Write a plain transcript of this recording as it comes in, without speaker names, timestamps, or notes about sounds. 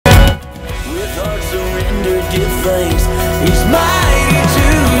give thanks. He's mighty to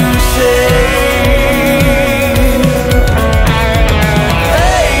save.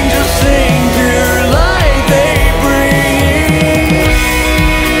 Angels sing, pure light they breathe,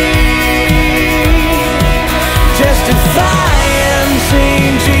 testify and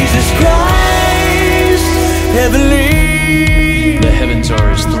sing Jesus Christ, heavenly. The heavens are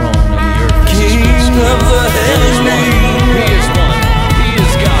his throne and the earth is his King footstool. of the heavenly. He is one. He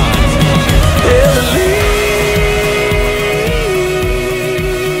is God. Heavenly.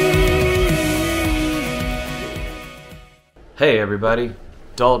 Hey everybody,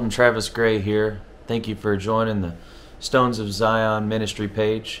 Dalton Travis Gray here. Thank you for joining the Stones of Zion ministry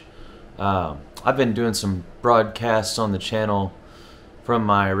page. I've been doing some broadcasts on the channel from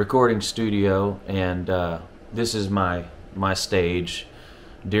my recording studio, and this is my stage.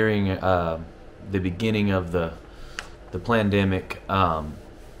 During the beginning of the pandemic,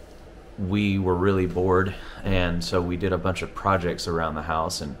 we were really bored, and so we did a bunch of projects around the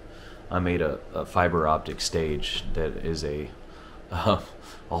house, and I made a fiber optic stage that is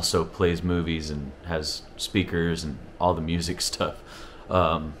also plays movies and has speakers and all the music stuff.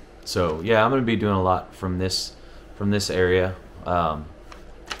 So yeah, I'm going to be doing a lot from this area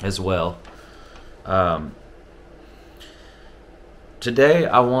as well. Today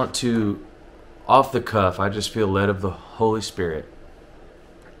I want to, off the cuff, I just feel led of the Holy Spirit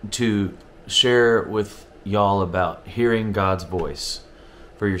to share with y'all about hearing God's voice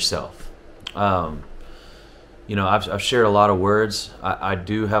for yourself. You know, I've shared a lot of words. I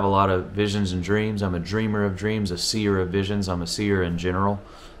do have a lot of visions and dreams. I'm a dreamer of dreams, a seer of visions. I'm a seer in general.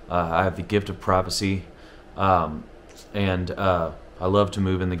 I have the gift of prophecy, and I love to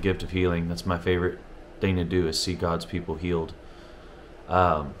move in the gift of healing. That's my favorite thing to do, is see God's people healed.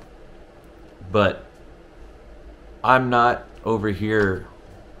 But I'm not over here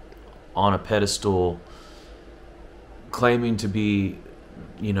on a pedestal claiming to be,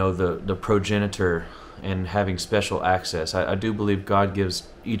 you know, the progenitor and having special access. I do believe God gives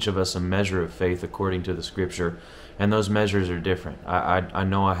each of us a measure of faith according to the scripture, and those measures are different. I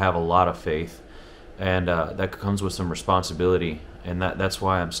know I have a lot of faith, and that comes with some responsibility, and that's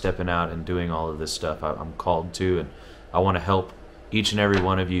why I'm stepping out and doing all of this stuff. I'm called to, and I want to help each and every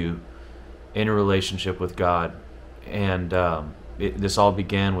one of you in a relationship with God. And this all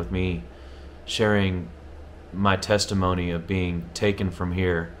began with me sharing my testimony of being taken from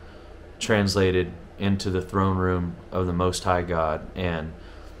here, translated into the throne room of the Most High God, and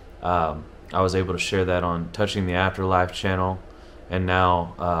I was able to share that on Touching the Afterlife channel, and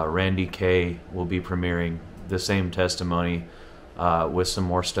now Randy K will be premiering the same testimony with some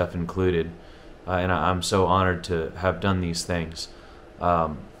more stuff included, and I'm so honored to have done these things. A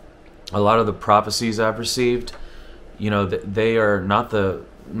lot of the prophecies I've received, you know, they are not the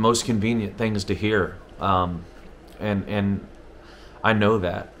most convenient things to hear, and I know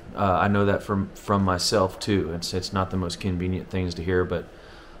that. I know that from myself too. It's not the most convenient things to hear, but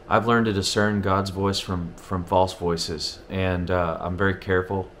I've learned to discern God's voice from false voices, and I'm very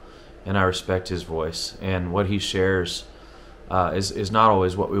careful, and I respect His voice, and what He shares is not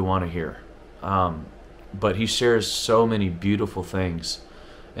always what we want to hear, but He shares so many beautiful things,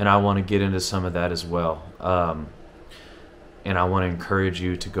 and I want to get into some of that as well, and I want to encourage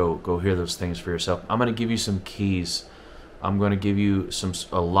you to go hear those things for yourself. I'm going to give you some keys. I'm going to give you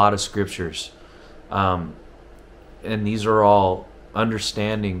a lot of scriptures, and these are all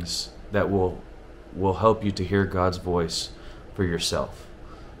understandings that will help you to hear God's voice for yourself.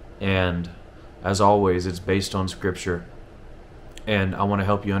 And as always, it's based on scripture, and I want to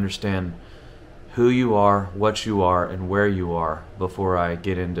help you understand who you are, what you are, and where you are before I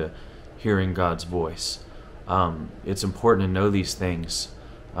get into hearing God's voice. It's important to know these things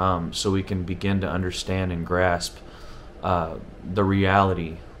so we can begin to understand and grasp the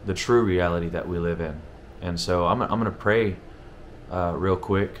reality, the true reality that we live in. And so I'm going to pray real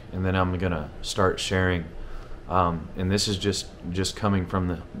quick, and then I'm going to start sharing. And this is just coming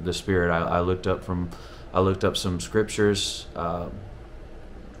from the Spirit. I looked up some scriptures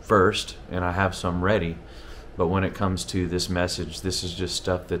first, and I have some ready. But when it comes to this message, this is just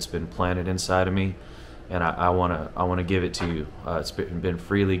stuff that's been planted inside of me, and I want to give it to you. It's been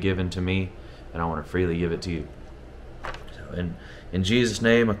freely given to me, and I want to freely give it to you. And in Jesus'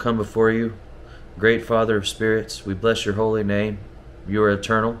 name, I come before you, great Father of spirits. We bless your holy name. You are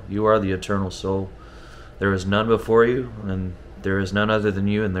eternal. You are the eternal soul. There is none before you, and there is none other than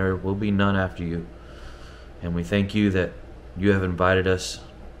you, and there will be none after you. And we thank you that you have invited us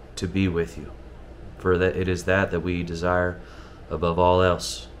to be with you, for that it is that we desire above all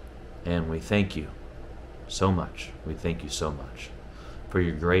else. And we thank you so much. We thank you so much. for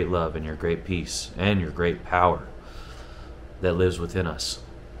your great love and your great peace and your great power that lives within us.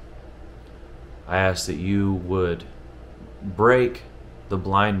 I ask that you would break the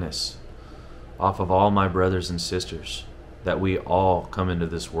blindness off of all my brothers and sisters that we all come into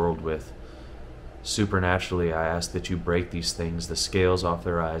this world with. Supernaturally, I ask that you break these things, the scales off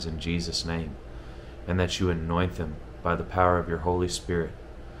their eyes in Jesus' name, and that you anoint them by the power of your Holy Spirit,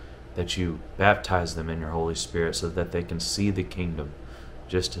 that you baptize them in your Holy Spirit so that they can see the kingdom,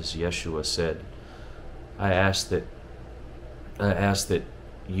 just as Yeshua said. I ask that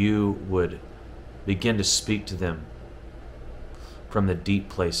you would begin to speak to them from the deep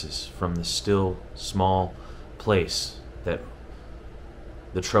places, from the still, small place that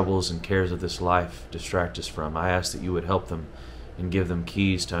the troubles and cares of this life distract us from. I ask that you would help them and give them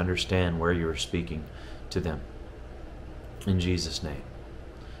keys to understand where you are speaking to them. In Jesus' name,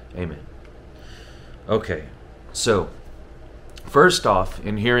 amen. Okay, so first off,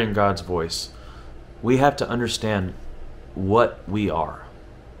 in hearing God's voice, we have to understand what we are.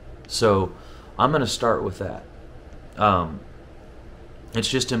 So I'm going to start with that. It's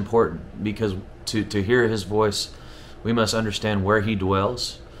just important because to hear his voice, we must understand where he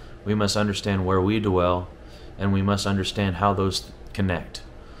dwells, we must understand where we dwell, and we must understand how those connect.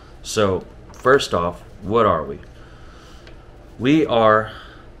 So first off, what are we? We are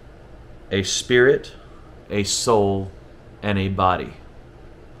a spirit, a soul, and a body.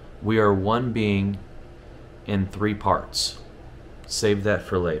 We are one being in three parts. Save that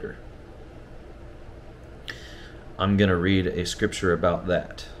for later. I'm going to read a scripture about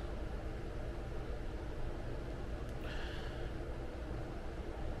that.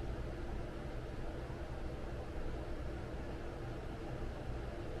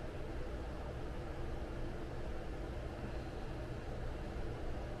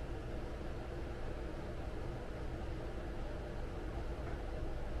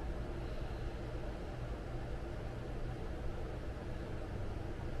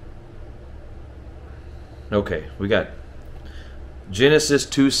 Okay, we got Genesis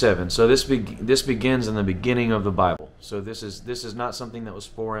 2:7. So this begins in the beginning of the Bible. So this is not something that was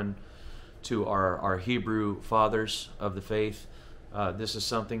foreign to our Hebrew fathers of the faith. This is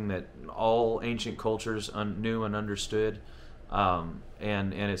something that all ancient cultures knew and understood, and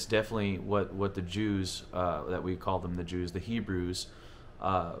it's definitely what the Jews, that we call them the Jews, the Hebrews,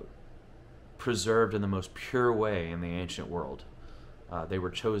 preserved in the most pure way in the ancient world. They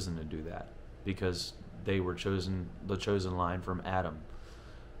were chosen to do that because they were the chosen line from Adam,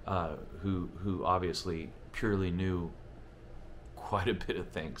 who obviously purely knew quite a bit of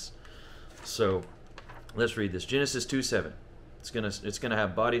things. So let's read this. Genesis 2:7. It's gonna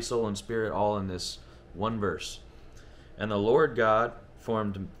have body, soul, and spirit all in this one verse. And the Lord God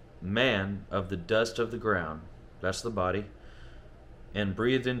formed man of the dust of the ground, that's the body, and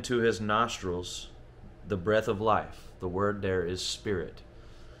breathed into his nostrils the breath of life. The word there is spirit.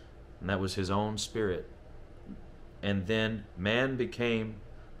 And that was his own spirit. And then man became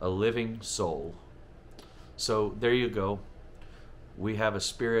a living soul. So there you go. We have a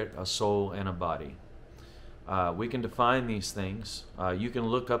spirit, a soul, and a body. We can define these things. You can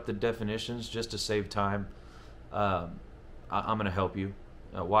look up the definitions just to save time. I'm going to help you.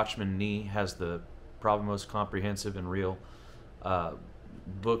 Watchman Nee has probably most comprehensive and real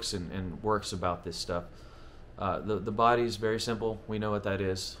books and works about this stuff. The body is very simple. We know what that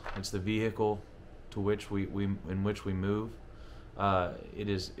is. It's the vehicle to which we move. It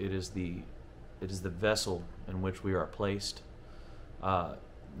is the vessel in which we are placed.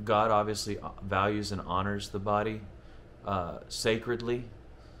 God obviously values and honors the body sacredly,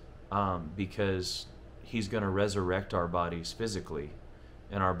 because He's going to resurrect our bodies physically,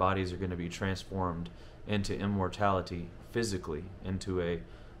 and our bodies are going to be transformed into immortality physically, into a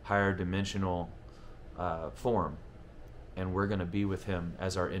higher dimensional form, and we're going to be with Him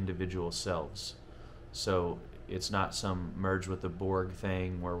as our individual selves. So it's not some merge with the Borg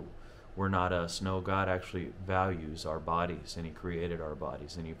thing where we're not us. No, God actually values our bodies, and He created our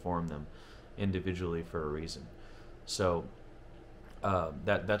bodies, and He formed them individually for a reason. So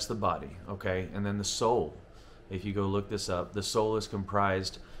that's the body, okay? And then the soul, if you go look this up, the soul is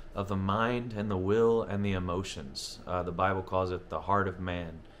comprised of the mind and the will and the emotions. The Bible calls it the heart of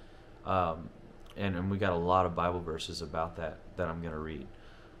man. And we got a lot of Bible verses about that I'm going to read.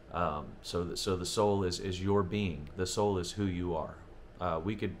 So the soul is your being. The soul is who you are.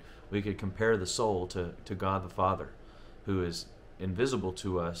 We could compare the soul to God the Father, who is invisible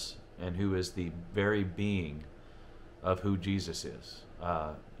to us and who is the very being of who Jesus is.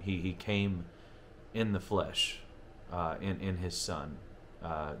 He came in the flesh, in His Son.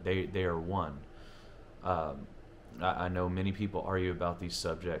 They are one. I know many people argue about these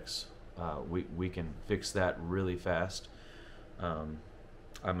subjects. We can fix that really fast. I'm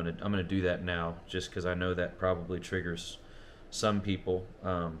gonna do that now, just because I know that probably triggers some people.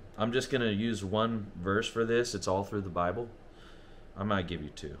 I'm just gonna use one verse for this. It's all through the Bible. I might give you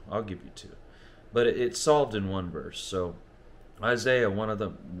two. I'll give you two, but it's solved in one verse. So Isaiah, one of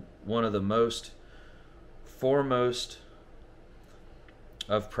the most foremost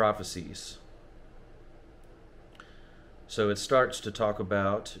of prophecies. So it starts to talk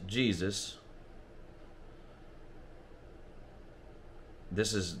about Jesus.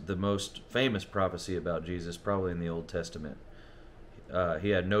 This is the most famous prophecy about Jesus, probably in the Old Testament. He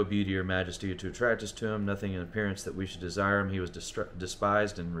had no beauty or majesty to attract us to him, nothing in appearance that we should desire him. He was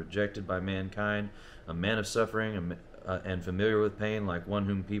despised and rejected by mankind, a man of suffering and familiar with pain, like one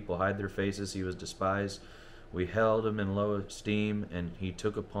whom people hide their faces. He was despised. We held him in low esteem, and he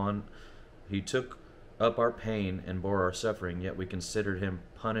took up our pain and bore our suffering, yet we considered him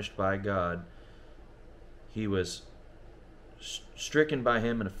punished by God. He was stricken by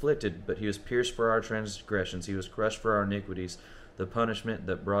him and afflicted, but he was pierced for our transgressions. He was crushed for our iniquities. The punishment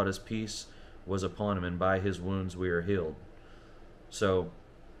that brought us peace was upon him, and by his wounds we are healed. So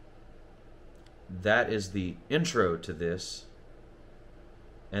that is the intro to this.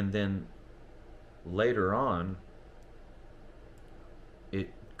 And then later on,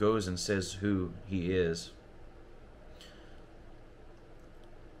 it goes and says who he is.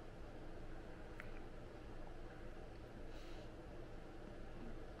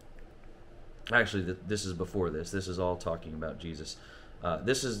 Actually, this is before this. This is all talking about Jesus.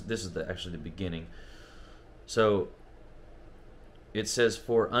 This is actually the beginning. So it says,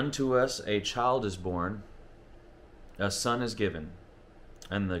 "For unto us a child is born, a son is given,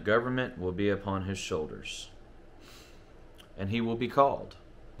 and the government will be upon his shoulders. And he will be called."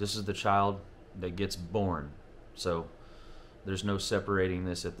 This is the child that gets born. So there's no separating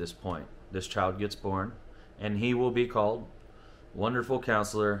this at this point. This child gets born, and he will be called Wonderful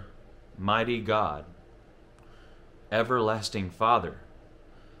Counselor, Mighty God, Everlasting Father,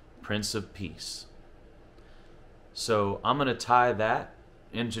 Prince of Peace. So I'm going to tie that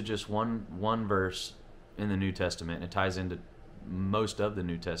into just one verse in the New Testament. It ties into most of the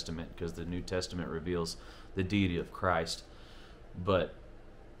New Testament because the New Testament reveals the deity of Christ. But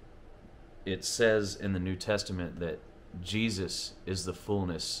it says in the New Testament that Jesus is the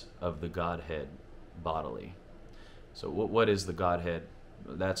fullness of the Godhead bodily. So what is the Godhead?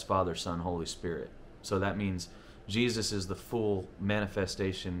 That's Father, Son, Holy Spirit. So that means Jesus is the full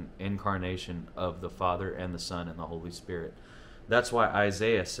manifestation, incarnation of the Father and the Son and the Holy Spirit. That's why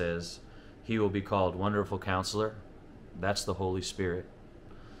Isaiah says he will be called Wonderful Counselor. That's the Holy Spirit.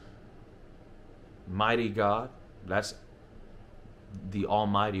 Mighty God. That's the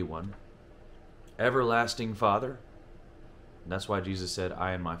Almighty One. Everlasting Father. That's why Jesus said,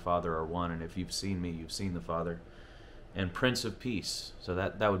 "I and my Father are one, and if you've seen me, you've seen the Father." And Prince of Peace. So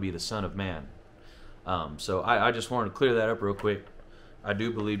that would be the Son of Man. So I just wanted to clear that up real quick. I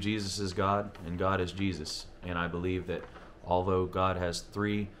do believe Jesus is God and God is Jesus. And I believe that although God has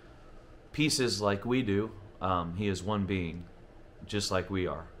three pieces like we do, he is one being, just like we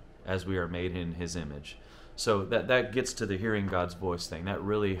are, as we are made in his image. So that gets to the hearing God's voice thing. That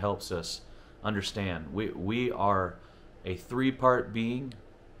really helps us understand. We are a three-part being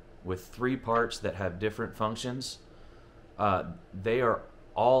with three parts that have different functions. They are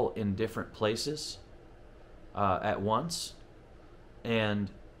all in different places at once,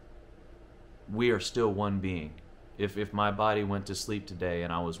 and we are still one being. If my body went to sleep today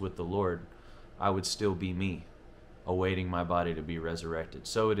and I was with the Lord, I would still be me, awaiting my body to be resurrected.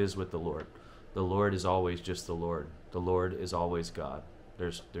 So it is with the Lord. The Lord is always just the Lord. The Lord is always God.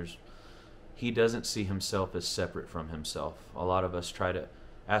 He doesn't see himself as separate from himself. A lot of us try to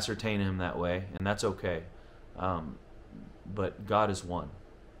ascertain him that way, and that's okay. But God is one.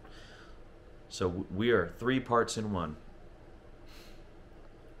 So we are three parts in one.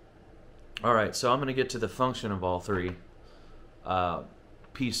 All right, so I'm going to get to the function of all three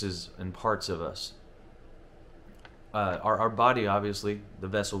pieces and parts of us. Our body, obviously, the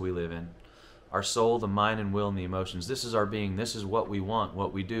vessel we live in. Our soul, the mind and will and the emotions. This is our being. This is what we want,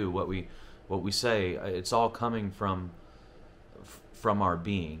 what we do, what we say. It's all coming from our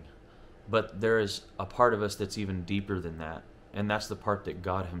being. But there is a part of us that's even deeper than that. And that's the part that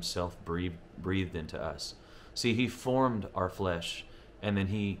God himself breathed into us. See, he formed our flesh, and then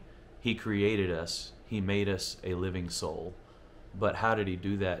he created us. He made us a living soul. But how did he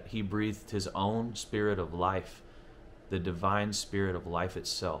do that? He breathed his own spirit of life, the divine spirit of life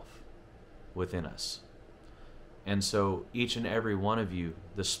itself, within us. And so each and every one of you,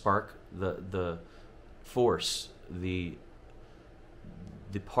 the spark, the force, the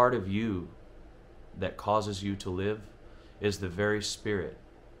part of you that causes you to live is the very spirit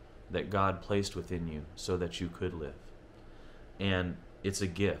that God placed within you so that you could live. And it's a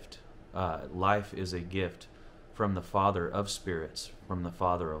gift. Life is a gift from the Father of spirits, from the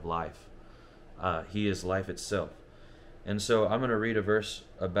Father of life. He is life itself. And so I'm going to read a verse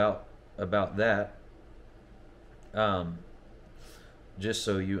about that, just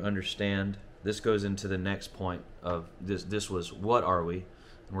so you understand. This goes into the next point of this. This was what are we,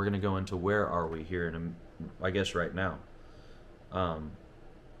 and we're going to go into where are we here I guess right now.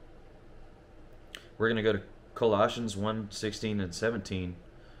 We're going to go to Colossians 1:16 and 17.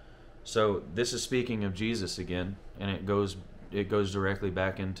 So this is speaking of Jesus again, and it goes directly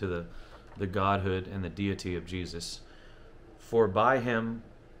back into the godhood and the deity of Jesus. For by him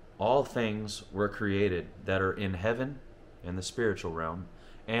all things were created that are in heaven, in the spiritual realm,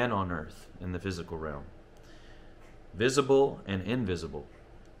 and on earth, in the physical realm, visible and invisible,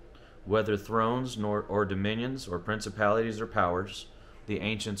 whether thrones or dominions or principalities or powers. The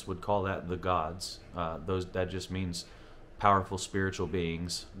ancients would call that the gods. That just means powerful spiritual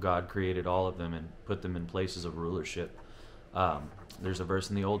beings. God created all of them and put them in places of rulership. There's a verse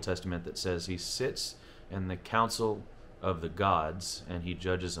in the Old Testament that says he sits in the council of the gods and he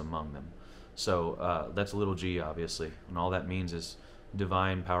judges among them. So that's a little g, obviously, and all that means is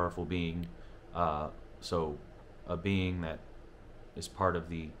divine, powerful being. So a being that is part of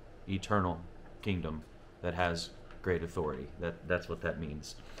the eternal kingdom that has great authority. That's what that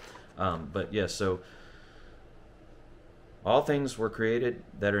means. But yes, so all things were created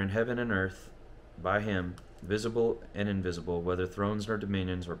that are in heaven and earth by him, visible and invisible, whether thrones or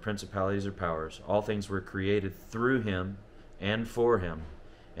dominions or principalities or powers. All things were created through him and for him.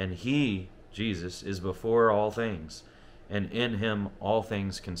 And he, Jesus, is before all things, and in him all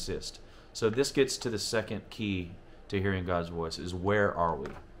things consist. So this gets to the second key to hearing God's voice, is where are we?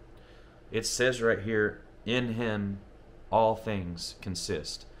 It says right here, in him all things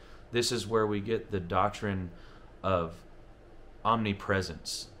consist. This is where we get the doctrine of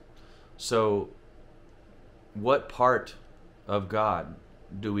omnipresence. So what part of God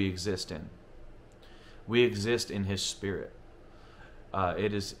do we exist in? We exist in his spirit.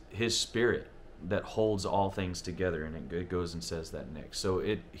 It is his spirit that holds all things together, and it goes and says that next.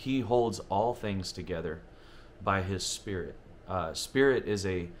 So he holds all things together by his spirit. Spirit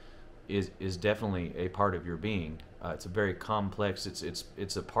is definitely a part of your being. It's a very complex.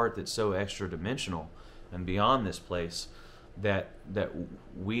 It's a part that's so extra dimensional and beyond this place that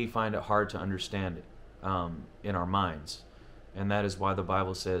we find it hard to understand it in our minds, and that is why the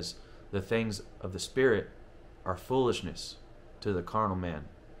Bible says the things of the Spirit are foolishness to the carnal man,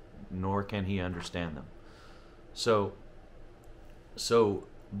 nor can he understand them. So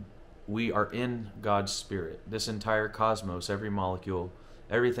we are in God's Spirit. This entire cosmos, every molecule,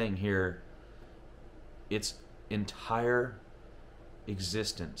 everything here, its entire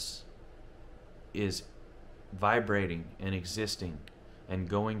existence is vibrating and existing and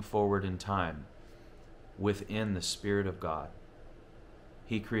going forward in time within the Spirit of God.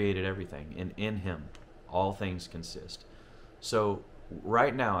 He created everything, and in him all things consist. So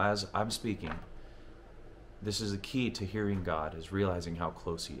right now, as I'm speaking, this is the key to hearing God, is realizing how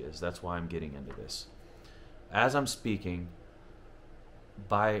close he is. That's why I'm getting into this. As I'm speaking,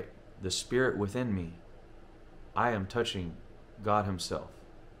 by the Spirit within me, I am touching God himself,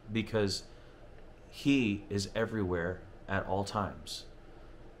 because he is everywhere at all times.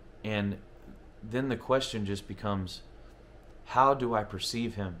 And then the question just becomes, how do I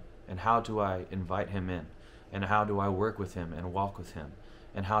perceive him, and how do I invite him in, and how do I work with him and walk with him,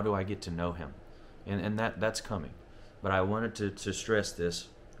 and how do I get to know him? And that's coming. But I wanted to stress this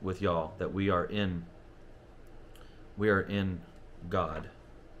with y'all, that we are in God.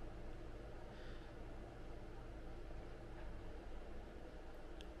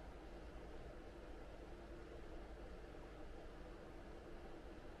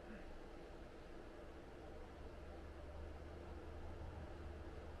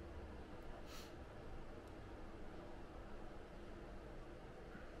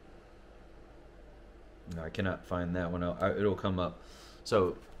 No, I cannot find that one. It'll come up.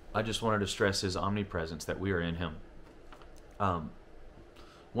 So I just wanted to stress his omnipresence, that we are in him.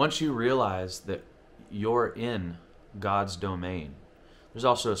 Once you realize that you're in God's domain, there's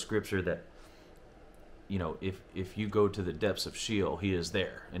also a scripture that, you know, if you go to the depths of Sheol, he is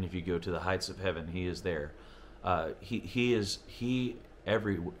there, and if you go to the heights of heaven, he is there. He is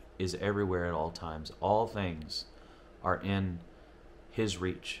everywhere at all times. All things are in his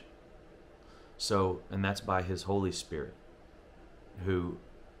reach. So, and that's by his Holy Spirit, who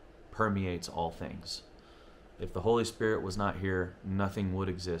permeates all things. If the Holy Spirit was not here, nothing would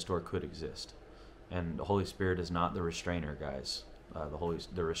exist or could exist. And the Holy Spirit is not the restrainer, guys.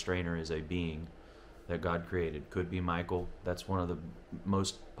 The restrainer is a being that God created. Could be Michael. That's one of the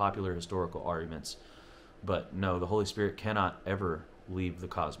most popular historical arguments. But no, the Holy Spirit cannot ever leave the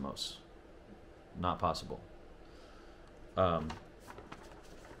cosmos. Not possible.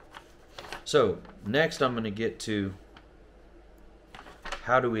 So, next I'm going to get to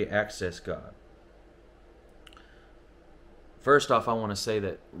how do we access God. First off, I want to say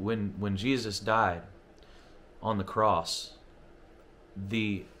that when Jesus died on the cross,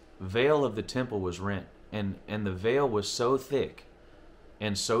 the veil of the temple was rent, and the veil was so thick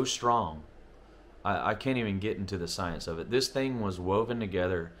and so strong, I can't even get into the science of it. This thing was woven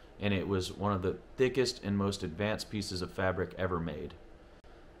together, and it was one of the thickest and most advanced pieces of fabric ever made.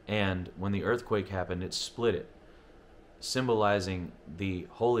 And when the earthquake happened, it split it, symbolizing the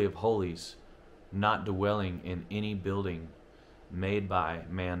Holy of Holies not dwelling in any building made by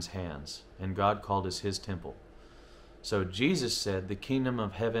man's hands. And God called us his temple. So Jesus said the kingdom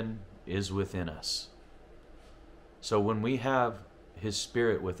of heaven is within us. So when we have his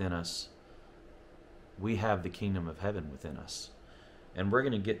Spirit within us, we have the kingdom of heaven within us. And we're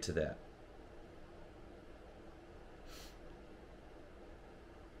going to get to that.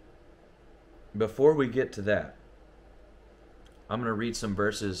 Before we get to that, I'm going to read some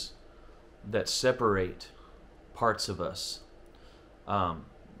verses that separate parts of us.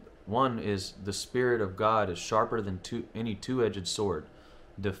 One is the Spirit of God is sharper than any two-edged sword,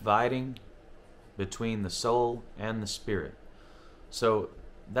 dividing between the soul and the spirit. So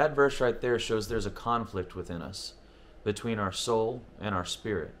that verse right there shows there's a conflict within us between our soul and our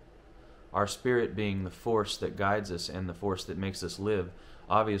spirit. Our spirit being the force that guides us and the force that makes us live.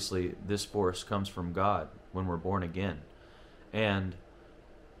 Obviously, this force comes from God when we're born again. And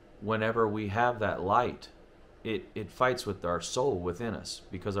whenever we have that light, it fights with our soul within us,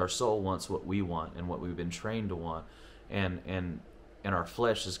 because our soul wants what we want and what we've been trained to want. And our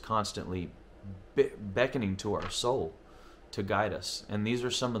flesh is constantly beckoning to our soul to guide us. And these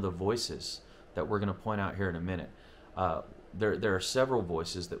are some of the voices that we're going to point out here in a minute. There are several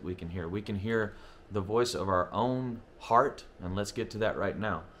voices that we can hear. We can hear the voice of our own heart, and let's get to that right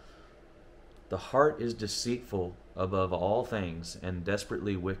now. The heart is deceitful above all things and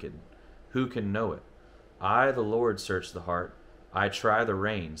desperately wicked. Who can know it? I, the Lord, search the heart. I try the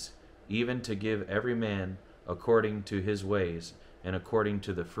reins, even to give every man according to his ways and according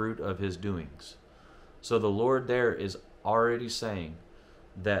to the fruit of his doings. So the Lord there is already saying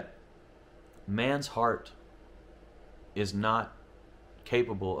that man's heart is not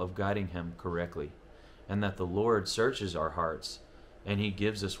capable of guiding him correctly, and that the Lord searches our hearts and he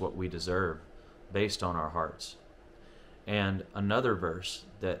gives us what we deserve based on our hearts. And another verse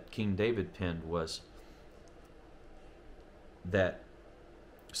that King David penned was that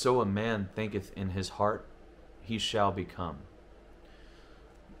so a man thinketh in his heart, he shall become.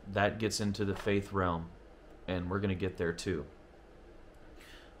 That gets into the faith realm, and we're going to get there too.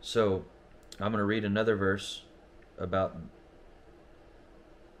 So I'm going to read another verse about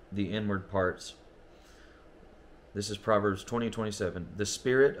the inward parts. This is Proverbs 20:27. The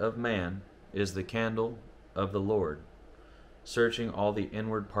spirit of man is the candle of the Lord, searching all the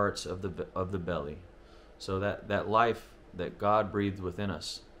inward parts of the belly. So that life that God breathed within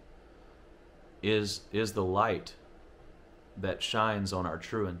us is the light that shines on our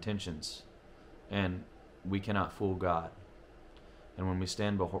true intentions, and we cannot fool God. And when we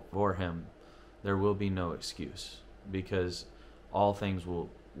stand before him, there will be no excuse, because all things will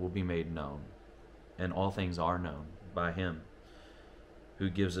be made known, and all things are known by him who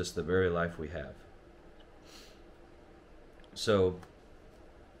gives us the very life we have. So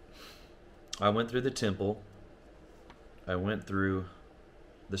I went through the temple, I went through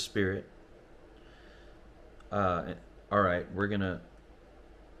the Spirit. All right, we're gonna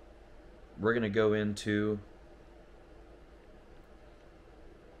go into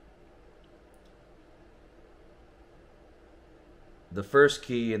the first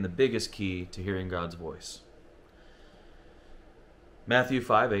key and the biggest key to hearing God's voice. Matthew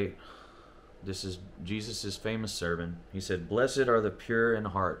 5:8. This is Jesus' famous sermon. He said, "Blessed are the pure in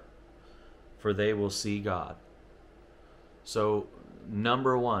heart, for they will see God." So,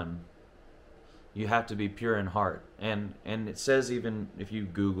 number one, you have to be pure in heart. And it says, even if you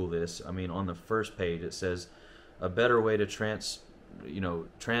Google this, I mean, on the first page, it says a better way to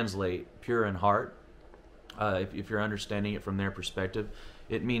translate pure in heart. If you're understanding it from their perspective,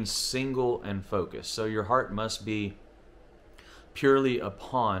 it means single and focused. So your heart must be purely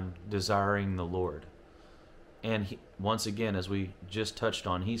upon desiring the Lord. And once again, as we just touched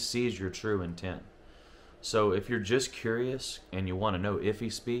on, he sees your true intent. So if you're just curious and you want to know if he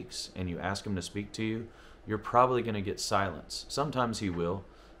speaks and you ask him to speak to you, you're probably going to get silence. Sometimes he will.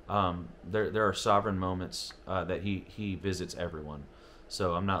 There are sovereign moments that he visits everyone.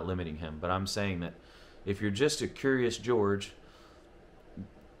 So I'm not limiting him, but I'm saying that if you're just a curious George,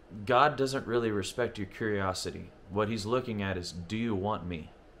 God doesn't really respect your curiosity. What he's looking at is, do you want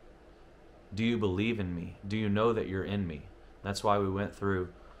me? Do you believe in me? Do you know that you're in me? That's why we went through,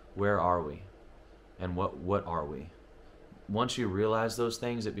 where are we? And what are we? Once you realize those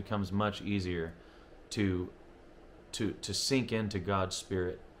things, it becomes much easier to sink into God's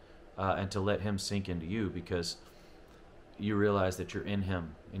Spirit and to let him sink into you, because you realize that you're in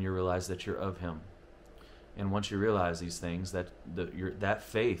him and you realize that you're of him. And once you realize these things, that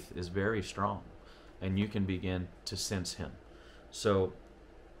faith is very strong, and you can begin to sense him. So,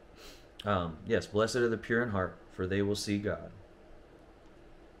 yes, blessed are the pure in heart, for they will see God.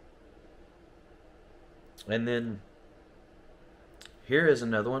 And then here is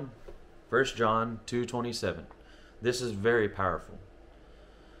another one, 1 John 2:27. This is very powerful.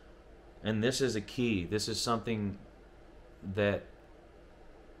 And this is a key. This is something that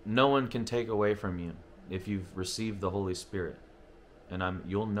no one can take away from you if you've received the Holy Spirit. And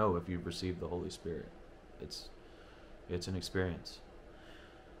you'll know if you've received the Holy Spirit. It's an experience.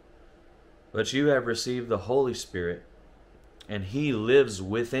 But you have received the Holy Spirit, and he lives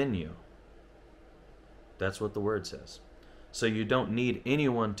within you. That's what the word says. So you don't need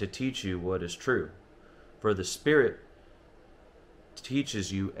anyone to teach you what is true, for the Spirit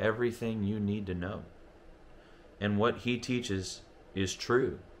teaches you everything you need to know. And what he teaches is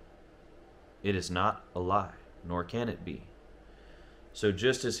true. It is not a lie, nor can it be. So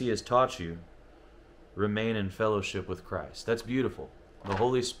just as he has taught you, remain in fellowship with Christ. That's beautiful. The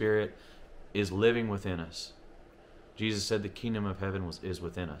Holy Spirit is living within us. Jesus said the kingdom of heaven is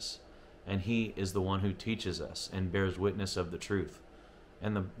within us. And he is the one who teaches us and bears witness of the truth.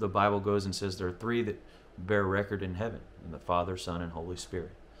 And the Bible goes and says there are three that bear record in heaven, and the Father, Son, and Holy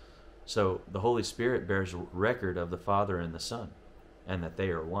Spirit. So the Holy Spirit bears record of the Father and the Son, and that they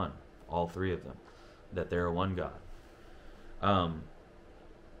are one, all three of them, that they are one God.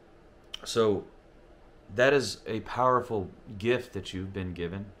 So that is a powerful gift that you've been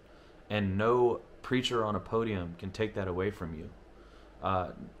given, and no preacher on a podium can take that away from you.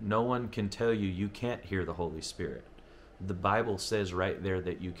 No one can tell you you can't hear the Holy Spirit. The Bible says right there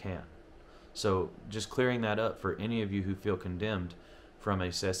that you can. So just clearing that up for any of you who feel condemned from a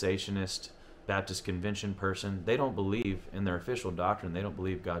cessationist Baptist convention person. They don't believe in their official doctrine. They don't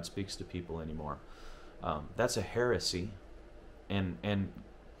believe God speaks to people anymore. That's a heresy, and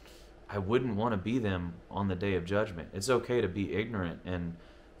I wouldn't want to be them on the day of judgment. It's okay to be ignorant and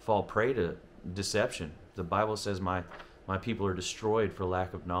fall prey to deception. The Bible says my people are destroyed for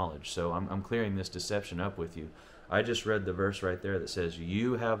lack of knowledge. So I'm clearing this deception up with you. I just read the verse right there that says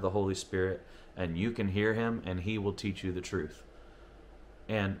you have the Holy Spirit and you can hear him and he will teach you the truth.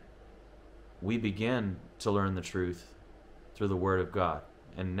 And we begin to learn the truth through the Word of God.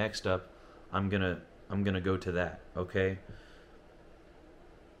 And next up, I'm gonna go to that, okay?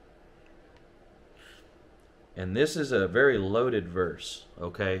 And this is a very loaded verse,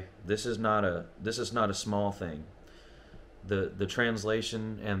 okay? This is not a small thing. The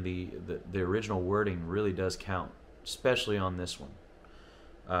translation and the original wording really does count, especially on this one,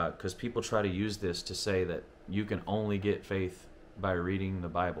 because people try to use this to say that you can only get faith by reading the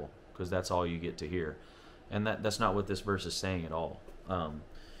Bible, because that's all you get to hear, and that's not what this verse is saying at all.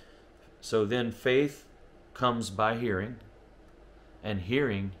 So then faith comes by hearing, and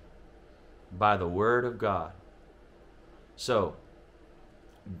hearing by the Word of God. So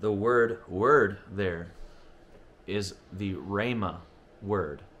the word there is the rhema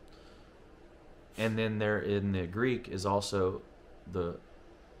word, and then there in the Greek is also the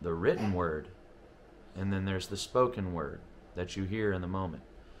written word, and then there's the spoken word that you hear in the moment.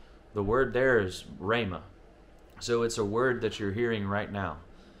 The word there is rhema, so it's a word that you're hearing right now,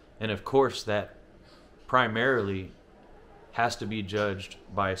 and of course that primarily has to be judged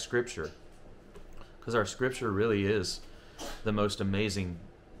by Scripture, because our Scripture really is the most amazing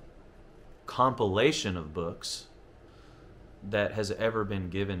compilation of books that has ever been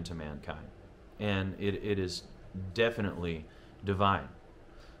given to mankind, and it is definitely divine.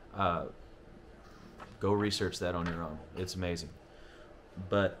 Go research that on your own. It's amazing.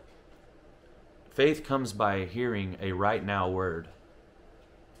 But faith comes by hearing a right now word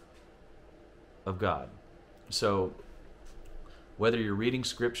of God. So whether you're reading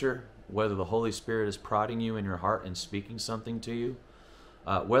Scripture, whether the Holy Spirit is prodding you in your heart and speaking something to you,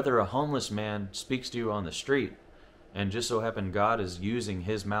 whether a homeless man speaks to you on the street, and just so happen God is using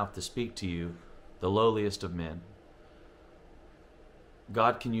his mouth to speak to you the lowliest of men.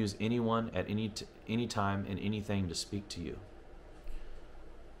 God can use anyone at any time and anything to speak to you.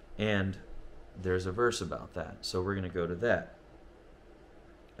 And there's a verse about that, so we're going to go to that.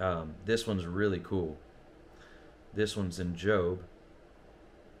 This one's really cool. This one's in Job.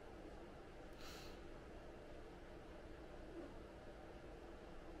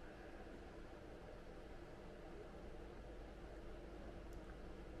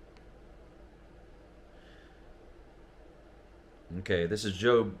 Okay, this is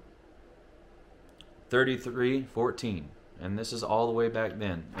Job 33:14, and this is all the way back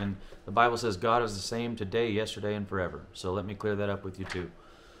then. And the Bible says God is the same today, yesterday, and forever. So let me clear that up with you too.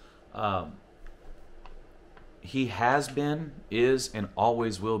 He has been, is, and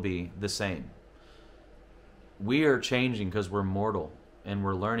always will be the same. We are changing because we're mortal and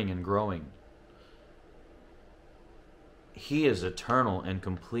we're learning and growing. He is eternal and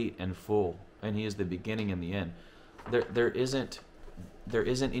complete and full, and He is the beginning and the end. There isn't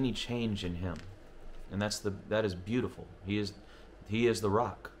any change in Him, and that is beautiful. He is the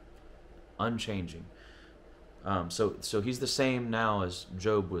rock, unchanging. So He's the same now as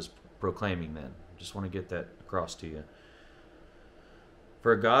Job was proclaiming then. Just want to get that across to you.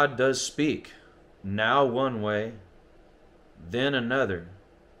 For God does speak, now one way, then another,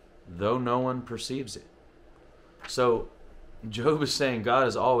 though no one perceives it. So Job is saying God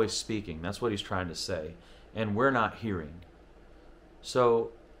is always speaking. That's what he's trying to say. And we're not hearing.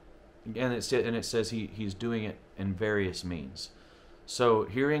 So, and it says he's doing it in various means. So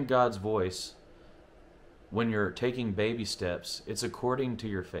hearing God's voice, when you're taking baby steps, it's according to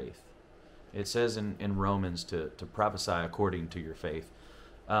your faith. It says in Romans to prophesy according to your faith.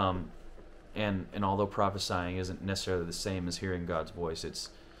 And although prophesying isn't necessarily the same as hearing God's voice, it's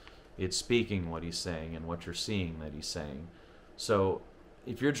speaking what He's saying and what you're seeing that He's saying. So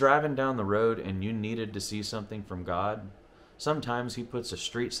if you're driving down the road and you needed to see something from God, sometimes He puts a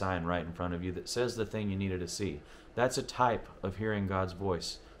street sign right in front of you that says the thing you needed to see. That's a type of hearing God's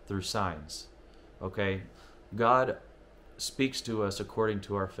voice through signs. Okay? God speaks to us according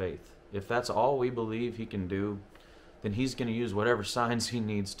to our faith. If that's all we believe He can do, then He's going to use whatever signs He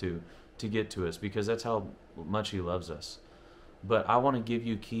needs to get to us, because that's how much He loves us. But I want to give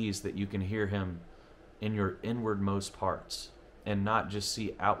you keys that you can hear Him in your inwardmost parts and not just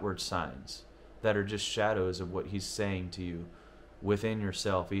see outward signs that are just shadows of what He's saying to you within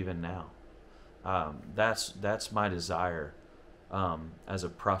yourself even now. That's my desire as a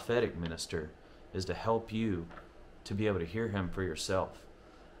prophetic minister, is to help you to be able to hear Him for yourself.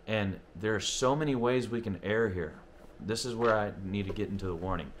 And there are so many ways we can err here. This is where I need to get into the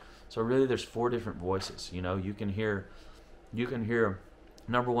warning. So really there's 4 different voices. You know, you can hear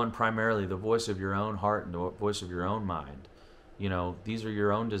number 1, primarily the voice of your own heart and the voice of your own mind. You know, these are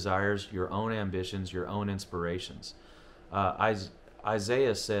your own desires, your own ambitions, your own inspirations.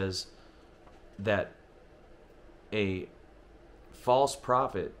 Isaiah says that a false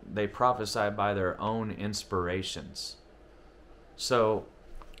prophet, they prophesy by their own inspirations. So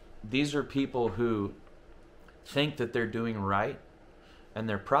these are people who think that they're doing right, and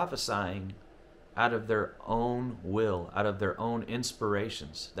they're prophesying out of their own will, out of their own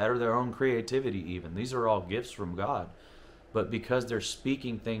inspirations, out of their own creativity even. These are all gifts from God. But because they're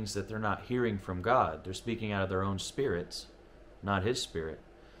speaking things that they're not hearing from God, they're speaking out of their own spirits, not His Spirit,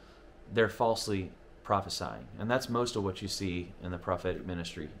 they're falsely prophesying. And that's most of what you see in the prophetic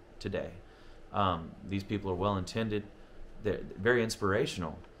ministry today. These people are well-intended, they're very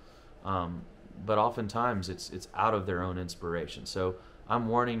inspirational, but oftentimes it's out of their own inspiration. So I'm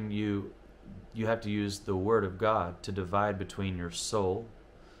warning you, you have to use the Word of God to divide between your soul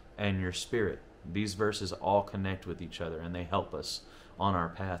and your spirit. These verses all connect with each other, and they help us on our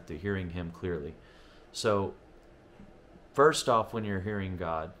path to hearing Him clearly. So first off, when you're hearing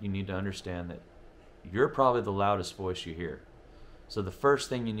God, you need to understand that you're probably the loudest voice you hear. So the first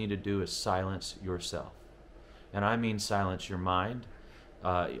thing you need to do is silence yourself. And I mean silence your mind.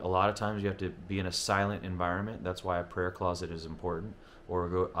 A lot of times you have to be in a silent environment. That's why a prayer closet is important.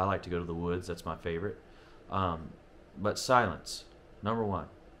 Or I like to go to the woods. That's my favorite. But silence, number 1.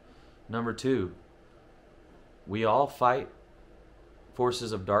 Number 2, we all fight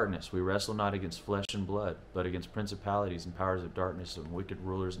forces of darkness. We wrestle not against flesh and blood, but against principalities and powers of darkness and wicked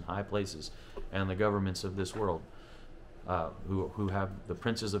rulers in high places and the governments of this world, who have the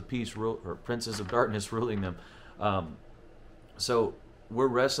princes of peace or princes of darkness ruling them. So we're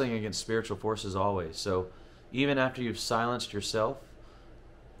wrestling against spiritual forces always. So even after you've silenced yourself,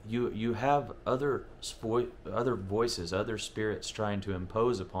 you have other voices, other spirits trying to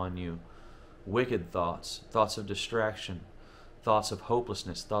impose upon you wicked thoughts of distraction, thoughts of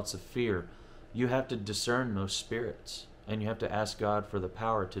hopelessness, thoughts of fear, you have to discern those spirits, and you have to ask God for the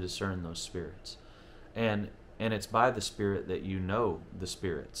power to discern those spirits. And it's by the Spirit that you know the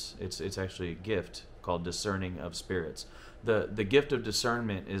spirits. It's actually a gift called discerning of spirits. The gift of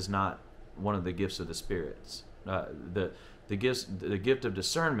discernment is not one of the gifts of the spirits. The gift of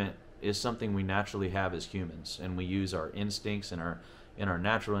discernment is something we naturally have as humans, and we use our instincts and our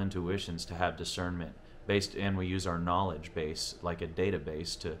natural intuitions to have discernment based, and we use our knowledge base like a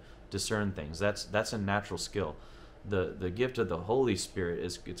database to discern things. That's a natural skill. The gift of the Holy Spirit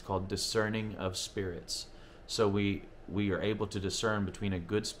it's called discerning of spirits. So we are able to discern between a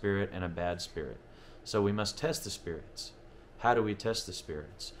good spirit and a bad spirit. So we must test the spirits. How do we test the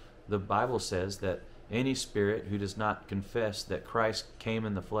spirits? The Bible says that any spirit who does not confess that Christ came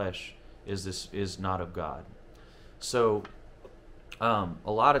in the flesh is not of God. So a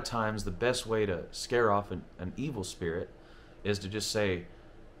lot of times the best way to scare off an evil spirit is to just say,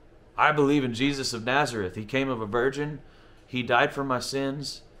 I believe in Jesus of Nazareth. He came of a virgin. He died for my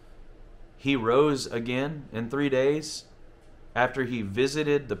sins. He rose again in 3 days after he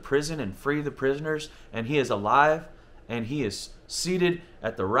visited the prison and freed the prisoners, and he is alive, and he is seated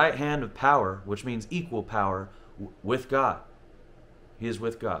at the right hand of power, which means equal power with God. He is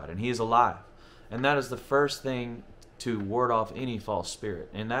with God, and he is alive. And that is the first thing to ward off any false spirit.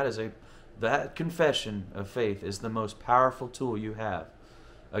 And that confession of faith is the most powerful tool you have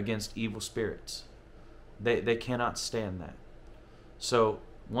against evil spirits. They cannot stand that. So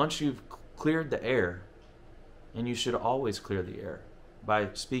once you've cleared the air, and you should always clear the air by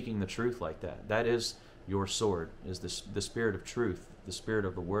speaking the truth like that. That is your sword, is the spirit of truth, the spirit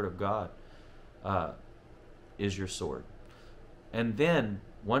of the Word of God is your sword. And then,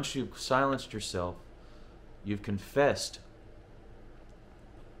 once you've silenced yourself, you've confessed,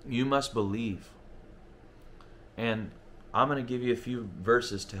 you must believe. And I'm going to give you a few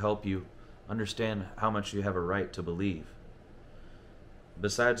verses to help you understand how much you have a right to believe,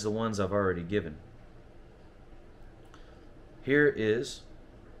 besides the ones I've already given. Here is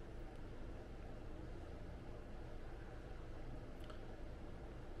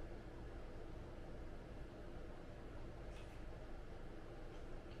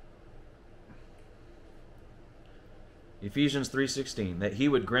Ephesians 3:16, that he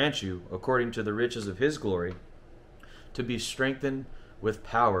would grant you, according to the riches of his glory, to be strengthened with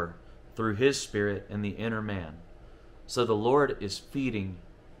power through his Spirit in the inner man. So the Lord is feeding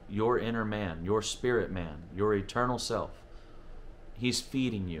your inner man, your spirit man, your eternal self. He's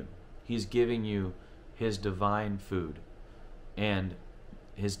feeding you. He's giving you his divine food and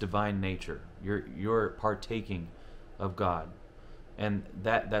his divine nature. You're partaking of God, and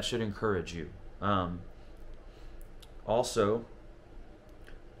that should encourage you. Also,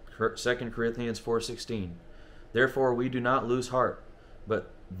 2 Corinthians 4:16, therefore we do not lose heart,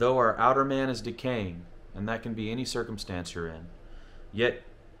 but though our outer man is decaying, and that can be any circumstance you're in, yet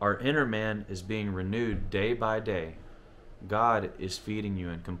our inner man is being renewed day by day. God is feeding you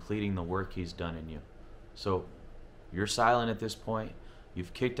and completing the work he's done in you. So you're silent at this point.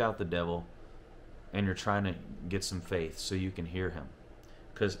 You've kicked out the devil, and you're trying to get some faith so you can hear him.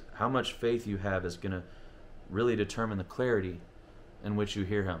 Because how much faith you have is going to really determine the clarity in which you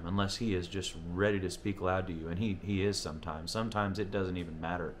hear him, unless he is just ready to speak loud to you. And he is sometimes. Sometimes it doesn't even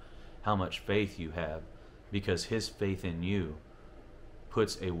matter how much faith you have, because his faith in you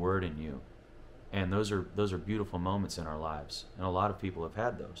puts a word in you. And those are beautiful moments in our lives, and a lot of people have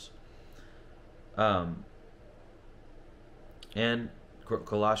had those. And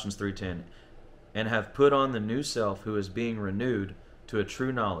Colossians 3:10, and have put on the new self, who is being renewed to a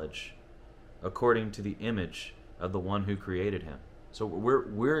true knowledge, according to the image of the one who created him. So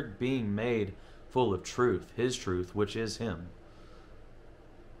we're being made full of truth, his truth, which is him,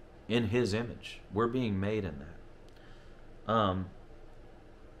 in his image. We're being made in that.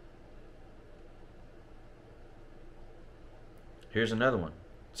 Here's another one,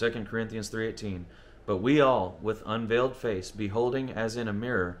 2 Corinthians 3:18. But we all, with unveiled face, beholding as in a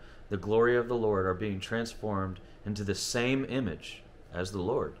mirror the glory of the Lord, are being transformed into the same image as the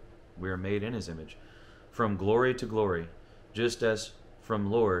Lord. We are made in his image, from glory to glory, just as from the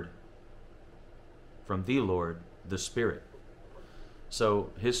Lord, the Spirit.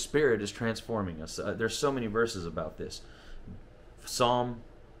 So his Spirit is transforming us. There's so many verses about this. Psalm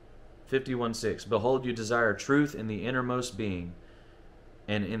 51:6, behold, you desire truth in the innermost being,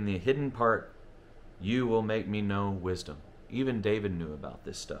 and in the hidden part you will make me know wisdom. Even David knew about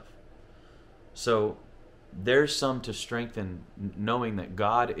this stuff. So there's some to strengthen, knowing that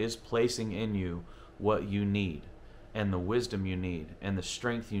God is placing in you what you need, and the wisdom you need, and the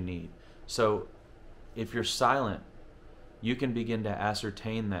strength you need. So if you're silent, you can begin to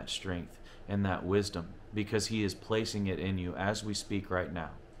ascertain that strength. and that wisdom, because he is placing it in you as we speak right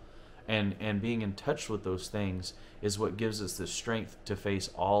now. And being in touch with those things is what gives us the strength to face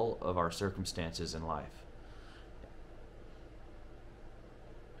all of our circumstances in life.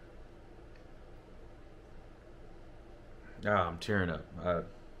 I'm tearing up.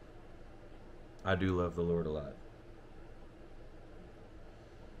 I do love the Lord a lot.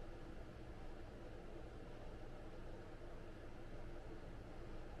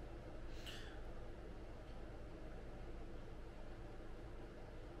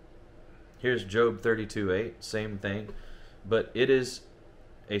 Here's Job 32:8, same thing. But it is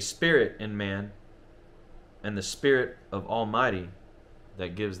a spirit in man, and the Spirit of Almighty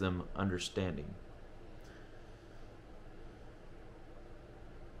that gives them understanding.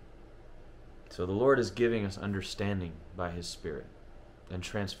 So the Lord is giving us understanding by His Spirit and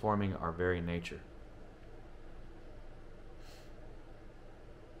transforming our very nature.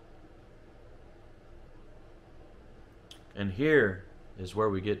 And here is where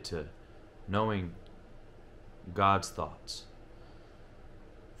we get to knowing God's thoughts.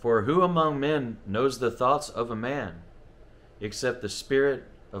 For who among men knows the thoughts of a man, except the spirit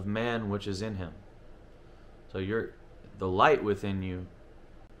of man which is in him? So the light within you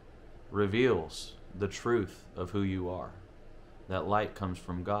reveals the truth of who you are. That light comes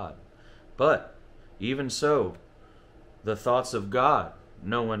from God. But even so, the thoughts of God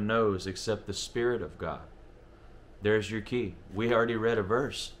no one knows except the Spirit of God. There's your key. We already read a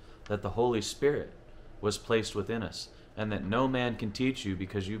verse that the Holy Spirit was placed within us, and that no man can teach you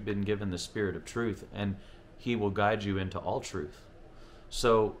because you've been given the Spirit of truth, and He will guide you into all truth.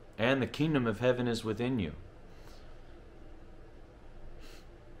 So, and the kingdom of heaven is within you.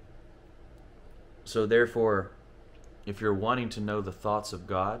 So therefore, if you're wanting to know the thoughts of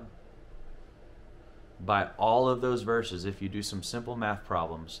God, by all of those verses, if you do some simple math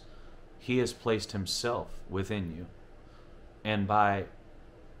problems, He has placed Himself within you. And by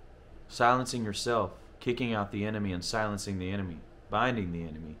silencing yourself, kicking out the enemy and silencing the enemy, binding the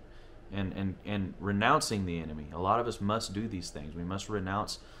enemy, and renouncing the enemy. A lot of us must do these things. We must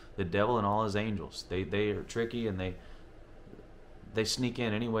renounce the devil and all his angels. They are tricky, and they sneak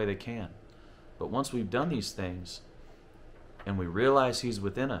in any way they can. But once we've done these things, and we realize He's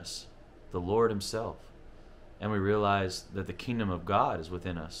within us, the Lord Himself, and we realize that the kingdom of God is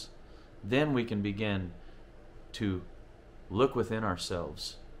within us, then we can begin to look within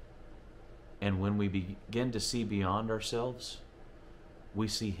ourselves. And when we begin to see beyond ourselves, we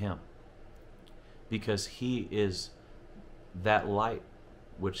see Him. Because He is that light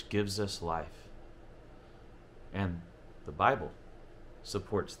which gives us life. And the Bible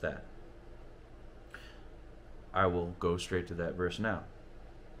supports that. I will go straight to that verse now.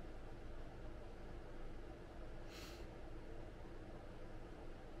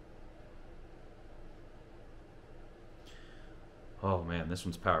 Oh man, this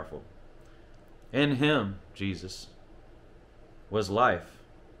one's powerful. In Him, Jesus, was life,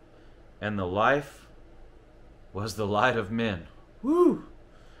 and the life was the light of men. Woo!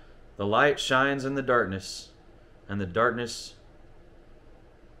 The light shines in the darkness, and the darkness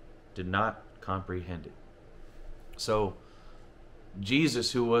did not comprehend it. So,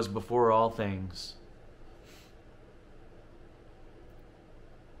 Jesus, who was before all things,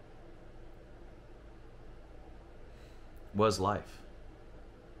 was life.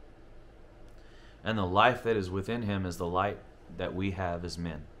 And the life that is within Him is the light that we have as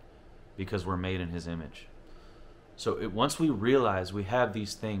men, because we're made in His image. So once we realize we have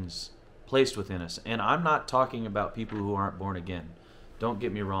these things placed within us, and I'm not talking about people who aren't born again. Don't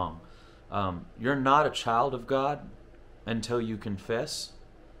get me wrong. You're not a child of God until you confess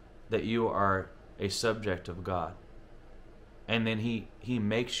that you are a subject of God. And then He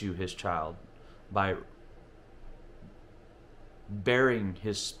makes you His child by bearing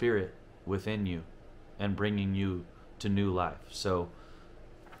His Spirit within you and bringing you to new life. So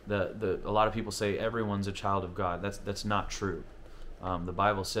a lot of people say everyone's a child of God. That's not true. The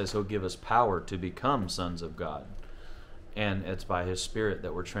Bible says He'll give us power to become sons of God. And it's by His Spirit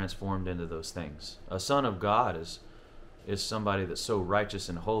that we're transformed into those things. A son of God is somebody that's so righteous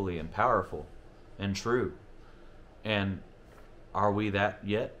and holy and powerful and true. And are we that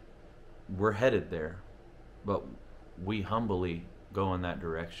yet? We're headed there. But we humbly go in that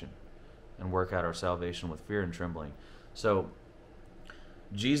direction and work out our salvation with fear and trembling. So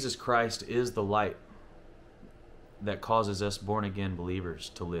Jesus Christ is the light that causes us born-again believers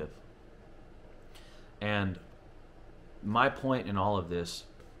to live. And my point in all of this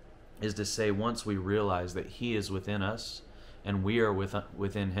is to say, once we realize that He is within us and we are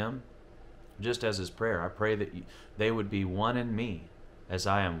within Him, just as His prayer, I pray that they would be one in me as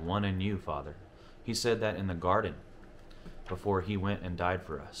I am one in you, Father. He said that in the garden before he went and died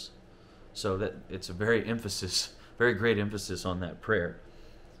for us. So that it's a very great emphasis on that prayer.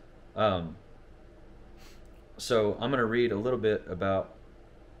 So I'm going to read a little bit about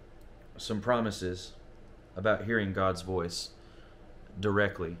some promises about hearing God's voice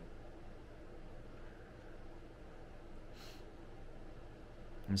directly.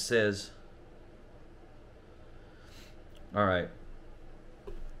 It says, all right,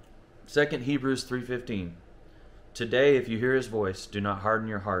 2 Hebrews 3:15. Today, if you hear his voice, do not harden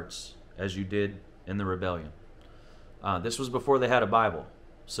your hearts as you did in the rebellion. This was before they had a Bible.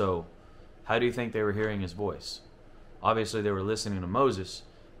 So how do you think they were hearing his voice? Obviously, they were listening to Moses,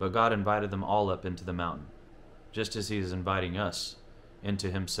 but God invited them all up into the mountain, just as he is inviting us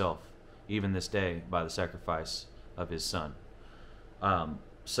into himself, even this day, by the sacrifice of his son.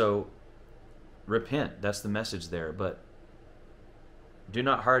 So repent, that's the message there, but do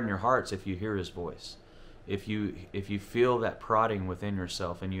not harden your hearts if you hear his voice. If you feel that prodding within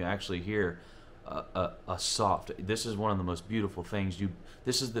yourself and you actually hear a soft, this is one of the most beautiful things.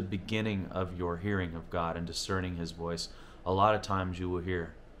 This is the beginning of your hearing of God and discerning his voice. A lot of times you will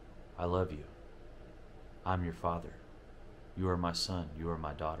hear, I love you. I'm your father. You are my son. You are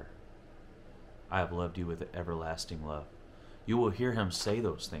my daughter. I have loved you with everlasting love. You will hear him say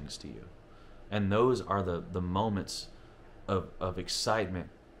those things to you. And those are the moments of excitement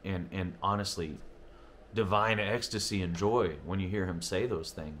and honestly divine ecstasy and joy when you hear him say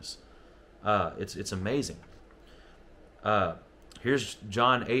those things. It's amazing. Here's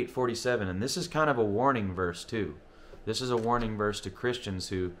John 8:47, and this is kind of a warning verse too. This is a warning verse to Christians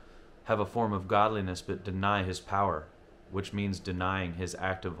who have a form of godliness but deny his power, which means denying his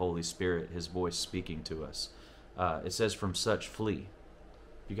active Holy Spirit, his voice speaking to us. It says, from such flee.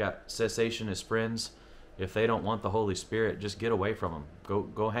 If you got cessationist friends, if they don't want the Holy Spirit, just get away from them.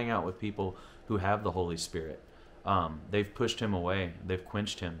 Go hang out with people who have the Holy Spirit. They've pushed him away, they've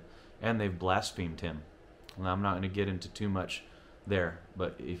quenched him, and they've blasphemed him. And I'm not going to get into too much there,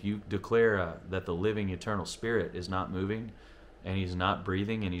 but if you declare that the living eternal Spirit is not moving, and he's not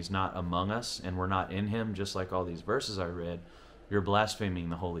breathing, and he's not among us, and we're not in him, just like all these verses I read, you're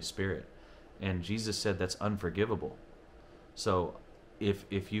blaspheming the Holy Spirit. And Jesus said that's unforgivable. So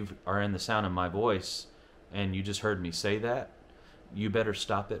if you are in the sound of my voice and you just heard me say that, you better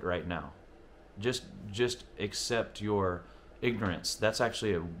stop it right now. Just accept your ignorance. That's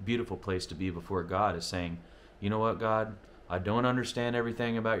actually a beautiful place to be before God, is saying, you know what, God, I don't understand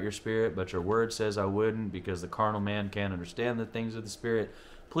everything about your Spirit, but your word says I wouldn't, because the carnal man can't understand the things of the Spirit.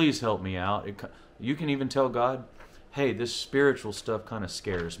 Please help me out. You can even tell God, hey, this spiritual stuff kind of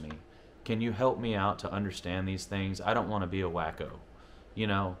scares me. Can you help me out to understand these things? I don't want to be a wacko. You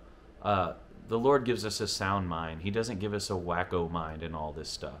know, the Lord gives us a sound mind. He doesn't give us a wacko mind and all this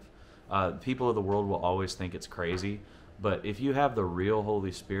stuff. People of the world will always think it's crazy, but if you have the real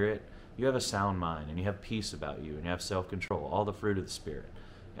Holy Spirit, you have a sound mind, and you have peace about you, and you have self-control, all the fruit of the Spirit,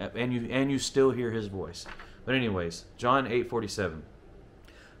 and you still hear his voice. But anyways, John 8:47,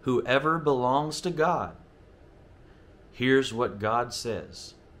 whoever belongs to God hears what God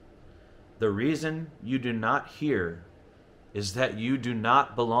says. The reason you do not hear is that you do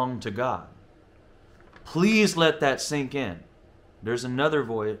not belong to God. Please let that sink in. There's another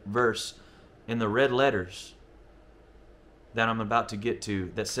verse in the red letters that I'm about to get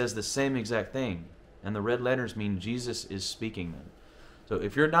to that says the same exact thing. And the red letters mean Jesus is speaking them. So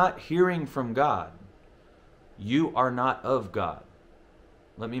if you're not hearing from God, you are not of God.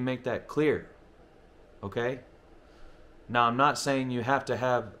 Let me make that clear. Okay? Now, I'm not saying you have to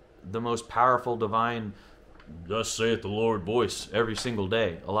have the most powerful divine, thus saith the Lord voice every single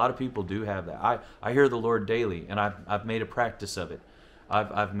day. A lot of people do have that. I hear the Lord daily, and I've made a practice of it.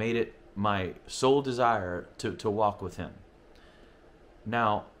 I've made it my sole desire to walk with him.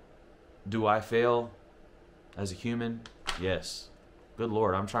 Now, do I fail as a human? Yes. Good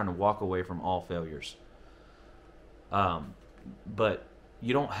Lord, I'm trying to walk away from all failures. But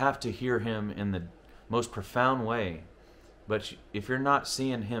you don't have to hear him in the most profound way. But if you're not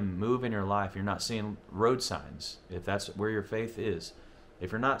seeing him move in your life, you're not seeing road signs, if that's where your faith is.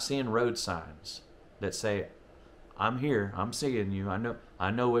 If you're not seeing road signs that say, I'm here, I'm seeing you,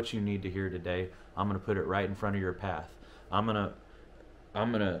 I know what you need to hear today. I'm going to put it right in front of your path. You're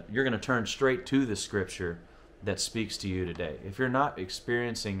going to turn straight to the scripture that speaks to you today. If you're not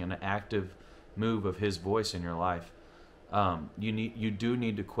experiencing an active move of his voice in your life, you do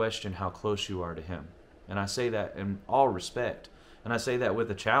need to question how close you are to him. And I say that in all respect. And I say that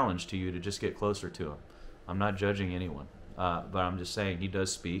with a challenge to you to just get closer to him. I'm not judging anyone. But I'm just saying he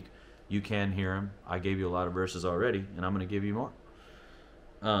does speak. You can hear him. I gave you a lot of verses already, and I'm going to give you more.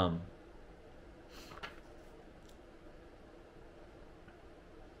 Um,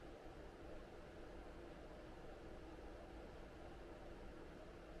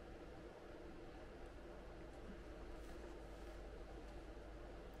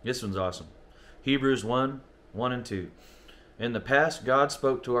 this one's awesome. Hebrews 1, 1 and 2. In the past, God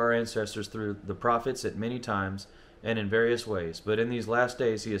spoke to our ancestors through the prophets at many times and in various ways, but in these last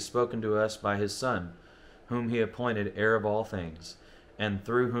days he has spoken to us by his Son, whom he appointed heir of all things, and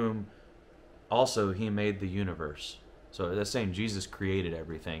through whom also he made the universe. So that's saying Jesus created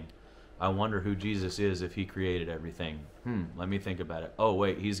everything. I wonder who Jesus is if he created everything. Let me think about it. Oh,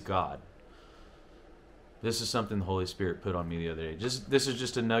 wait, he's God. This is something the Holy Spirit put on me the other day. This is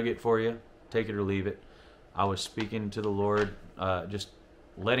just a nugget for you. Take it or leave it. I was speaking to the Lord, just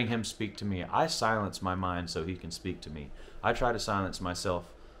letting him speak to me. I silence my mind so he can speak to me. I try to silence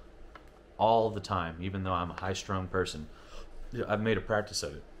myself all the time, even though I'm a high-strung person. I've made a practice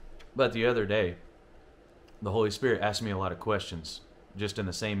of it. But the other day, the Holy Spirit asked me a lot of questions, just in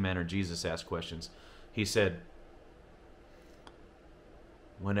the same manner Jesus asked questions. He said,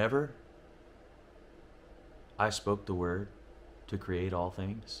 whenever I spoke the word to create all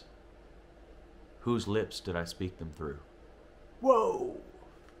things, whose lips did I speak them through? Whoa!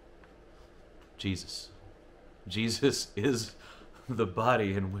 Jesus. Jesus is the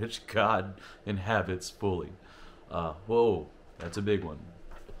body in which God inhabits fully. Whoa, that's a big one.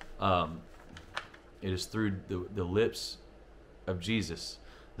 It is through the lips of Jesus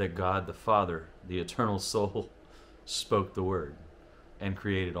that God the Father, the eternal soul, spoke the word and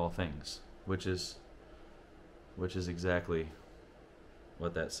created all things, which is exactly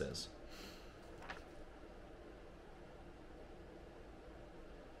what that says.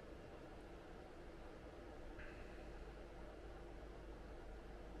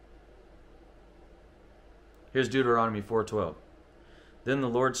 Here's Deuteronomy 4:12. Then the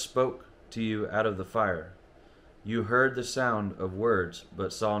Lord spoke to you out of the fire. You heard the sound of words,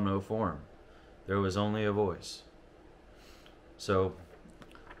 but saw no form. There was only a voice. So,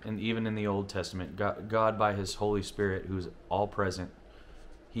 and even in the Old Testament, God by his Holy Spirit, who's all present,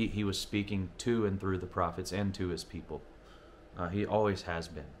 he was speaking to and through the prophets and to his people. He always has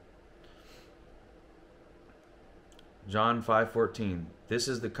been. John 5:14. This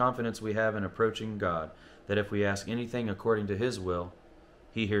is the confidence we have in approaching God, that if we ask anything according to his will,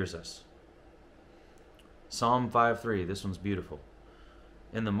 he hears us. Psalm 5:3. This one's beautiful.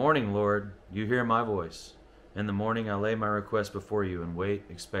 In the morning, Lord, you hear my voice. In the morning I lay my request before you and wait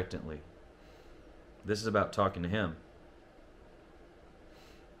expectantly. This is about talking to him.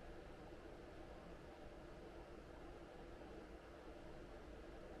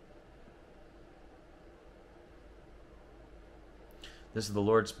 This is the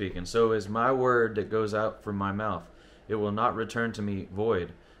Lord speaking. So is my word that goes out from my mouth. It will not return to me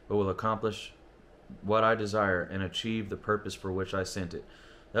void, but will accomplish what I desire and achieve the purpose for which I sent it.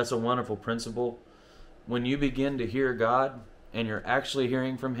 That's a wonderful principle. When you begin to hear God and you're actually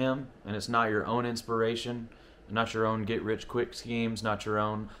hearing from him, and it's not your own inspiration, not your own get-rich-quick schemes, not your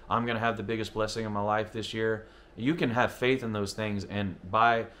own, I'm going to have the biggest blessing of my life this year. You can have faith in those things, and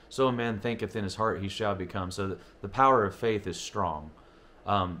by so a man thinketh in his heart he shall become. So the power of faith is strong.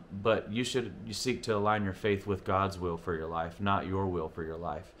 But you seek to align your faith with God's will for your life, not your will for your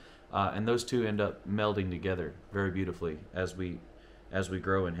life. And those two end up melding together very beautifully as we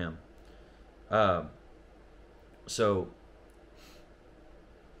grow in him. So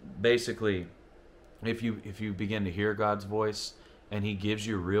basically, if you begin to hear God's voice and he gives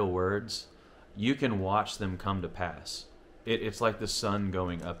you real words, you can watch them come to pass. It's like the sun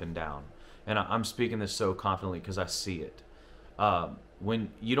going up and down. And I'm speaking this so confidently because I see it.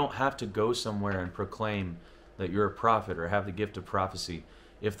 When you don't have to go somewhere and proclaim that you're a prophet or have the gift of prophecy.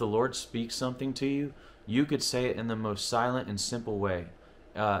 If the Lord speaks something to you, you could say it in the most silent and simple way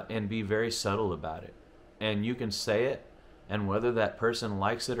and be very subtle about it. And you can say it, and whether that person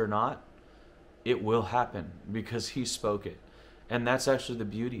likes it or not, it will happen because he spoke it. And that's actually the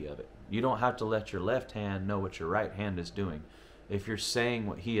beauty of it. You don't have to let your left hand know what your right hand is doing. If you're saying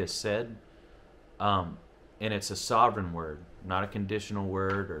what he has said, and it's a sovereign word, not a conditional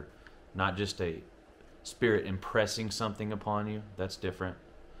word, or not just a spirit impressing something upon you, that's different.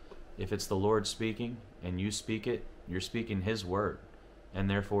 If it's the Lord speaking and you speak it, you're speaking his word, and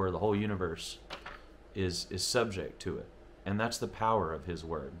therefore the whole universe is subject to it. And that's the power of his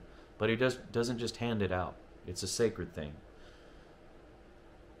word. But he doesn't just hand it out. It's a sacred thing.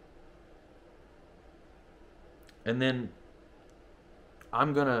 And then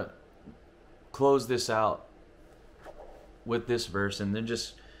I'm going to close this out with this verse and then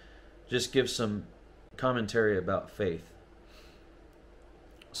just give some commentary about faith.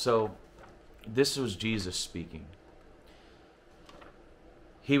 So this was Jesus speaking.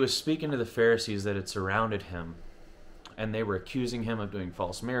 He was speaking to the Pharisees that had surrounded him, and they were accusing him of doing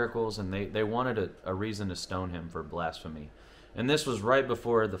false miracles, and they wanted a reason to stone him for blasphemy. And this was right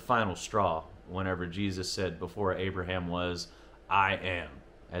before the final straw, whenever Jesus said, before Abraham was, I am.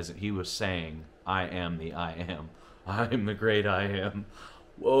 As he was saying, I am the I am. I am the great I am.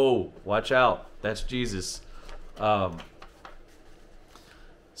 Whoa, watch out. That's Jesus.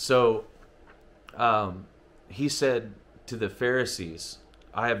 He said to the Pharisees,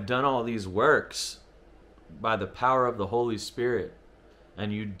 I have done all these works by the power of the Holy Spirit,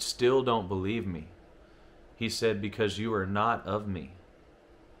 and you still don't believe me. He said, because you are not of me.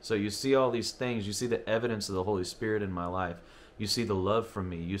 So you see all these things. You see the evidence of the Holy Spirit in my life. You see the love from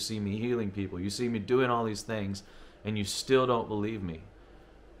me. You see me healing people. You see me doing all these things, and you still don't believe me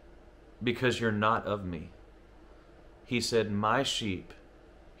because you're not of me. He said, my sheep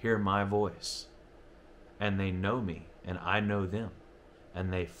hear my voice, and they know me, and I know them,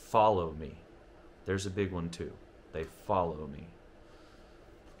 and they follow me. There's a big one too. They follow me.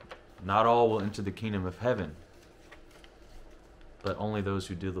 Not all will enter the kingdom of heaven, but only those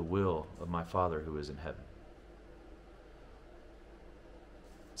who do the will of my Father who is in heaven.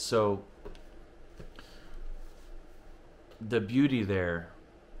 So, the beauty there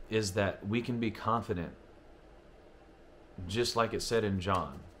is that we can be confident, just like it said in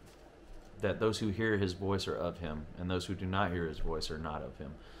John, that those who hear his voice are of him, and those who do not hear his voice are not of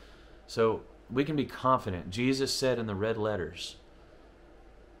him. So, we can be confident. Jesus said in the red letters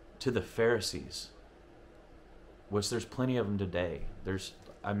to the Pharisees, which there's plenty of them today.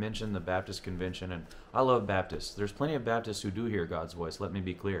 I mentioned the Baptist convention, and I love Baptists. There's plenty of Baptists who do hear God's voice, let me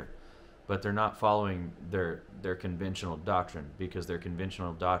be clear. But they're not following their conventional doctrine, because their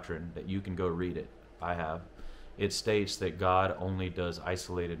conventional doctrine, that you can go read it, I have, it states that God only does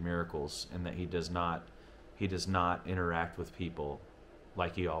isolated miracles, and that he does not interact with people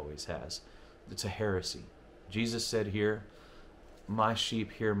like he always has. It's a heresy. Jesus said here, my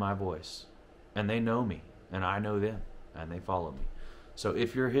sheep hear my voice, and they know me, and I know them, and they follow me. So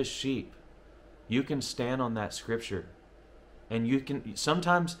if you're his sheep, you can stand on that scripture, and you can,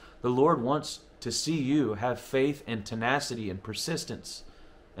 sometimes the Lord wants to see you have faith and tenacity and persistence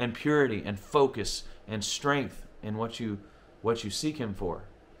and purity and focus and strength in what you seek him for.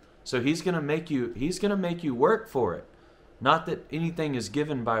 So he's going to make you work for it. Not that anything is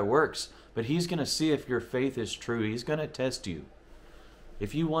given by works, but he's going to see if your faith is true. He's going to test you.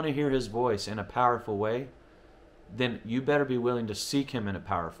 If you want to hear his voice in a powerful way, then you better be willing to seek him in a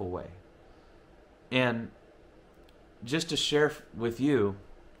powerful way. And just to share with you,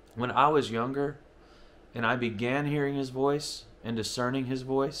 when I was younger and I began hearing his voice and discerning his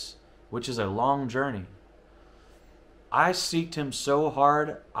voice, which is a long journey, I seeked him so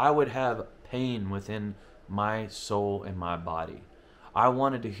hard I would have pain within my soul and my body. I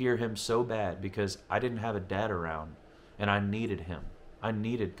wanted to hear him so bad because I didn't have a dad around, and I needed him. I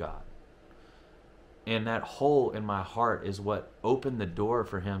needed God. And that hole in my heart is what opened the door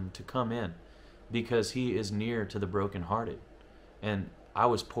for him to come in, because he is near to the brokenhearted. And I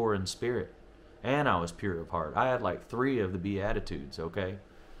was poor in spirit, and I was pure of heart. I had like 3 of the Beatitudes, okay?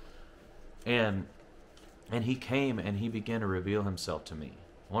 And he came and he began to reveal himself to me.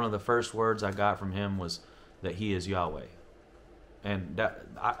 One of the first words I got from him was that he is Yahweh. And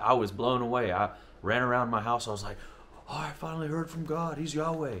I was blown away. I ran around my house. I was like, oh, I finally heard from God. He's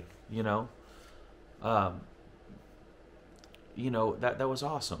Yahweh, you know. That was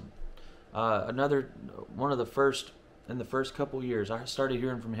awesome. One of the first, in the first couple years, I started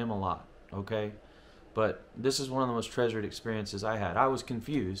hearing from him a lot, okay? But this is one of the most treasured experiences I had. I was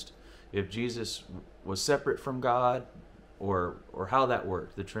confused if Jesus was separate from God or how that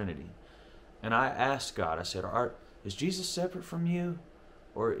worked, the Trinity. And I asked God, I said, is Jesus separate from you?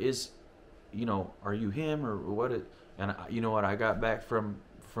 Or are you him, or what? And you know what I got back from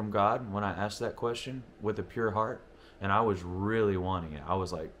God when I asked that question with a pure heart? And I was really wanting it. I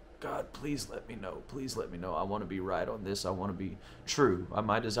was like, God, please let me know. Please let me know. I want to be right on this. I want to be true.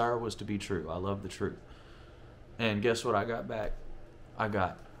 My desire was to be true. I love the truth. And guess what I got back? I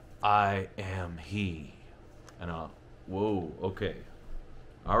got, I am he. And whoa, okay.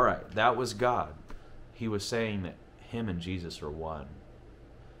 All right, that was God. He was saying that him and Jesus are one.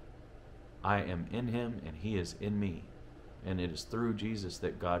 I am in him and he is in me. And it is through Jesus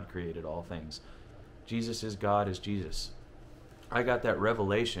that God created all things. Jesus is God, is Jesus. I got that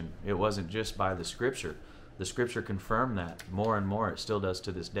revelation. It wasn't just by the scripture. The scripture confirmed that more and more. It still does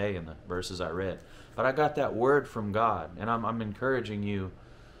to this day in the verses I read. But I got that word from God. And I'm encouraging you,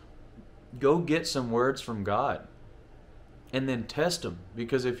 go get some words from God. and then test them.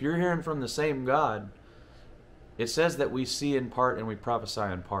 Because if you're hearing from the same God, it says that we see in part and we prophesy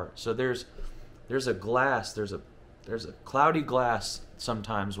in part. So there's a glass, there's a cloudy glass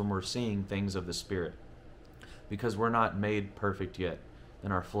sometimes when we're seeing things of the Spirit, because we're not made perfect yet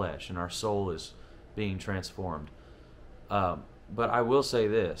in our flesh, and our soul is being transformed. But I will say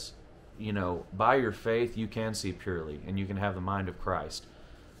this, by your faith you can see purely, and you can have the mind of Christ.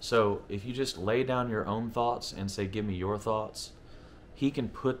 So if you just lay down your own thoughts and say, give me your thoughts, He can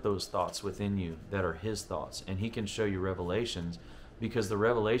put those thoughts within you that are His thoughts, and He can show you revelations, because the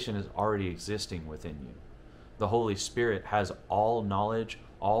revelation is already existing within you. The Holy Spirit has all knowledge,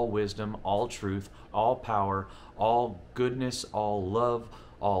 all wisdom, all truth, all power, all goodness, all love,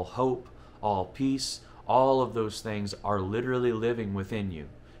 all hope, all peace. All of those things are literally living within you.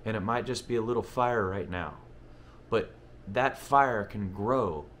 And it might just be a little fire right now, but that fire can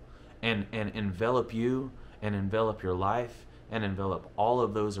grow and envelop you and envelop your life and envelop all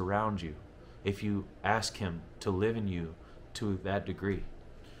of those around you if you ask Him to live in you to that degree.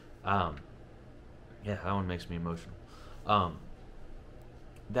 Yeah, that one makes me emotional.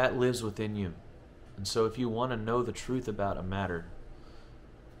 That lives within you. And so if you want to know the truth about a matter,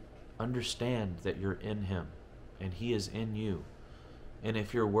 understand that you're in Him and He is in you. And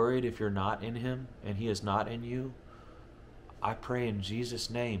if you're worried if you're not in Him and He is not in you, I pray in Jesus'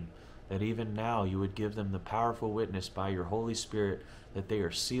 name that even now you would give them the powerful witness by your Holy Spirit that they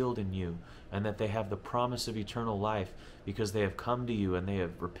are sealed in you and that they have the promise of eternal life because they have come to you and they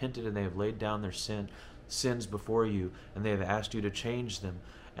have repented and they have laid down their sins before you and they have asked you to change them.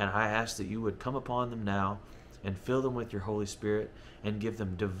 And I ask that you would come upon them now and fill them with your Holy Spirit and give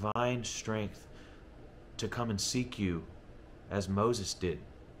them divine strength to come and seek you as Moses did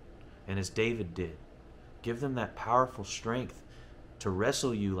and as David did. Give them that powerful strength to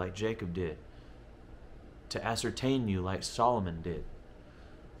wrestle you like Jacob did, to ascertain you like Solomon did.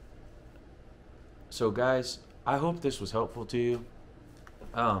 So guys, I hope this was helpful to you.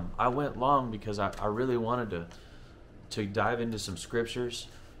 I went long because I really wanted to dive into some scriptures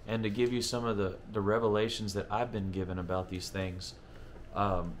and to give you some of the revelations that I've been given about these things.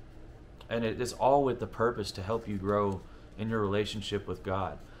 And it is all with the purpose to help you grow in your relationship with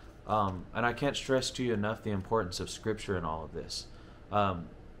God. And I can't stress to you enough the importance of Scripture in all of this.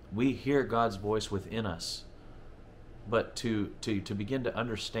 We hear God's voice within us, but to begin to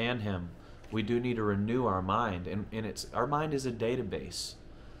understand Him, we do need to renew our mind. And our mind is a database.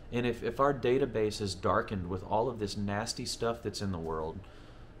 And if our database is darkened with all of this nasty stuff that's in the world,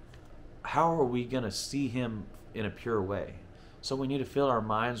 how are we going to see Him in a pure way? So we need to fill our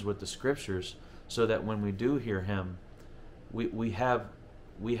minds with the Scriptures so that when we do hear Him, we have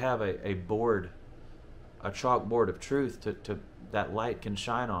a board, a chalkboard of truth to that light can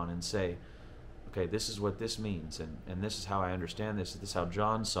shine on and say, okay, this is what this means, and this is how I understand this. This is how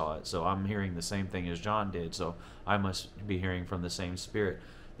John saw it, so I'm hearing the same thing as John did, so I must be hearing from the same Spirit.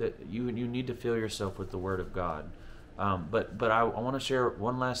 That you need to fill yourself with the Word of God. But I want to share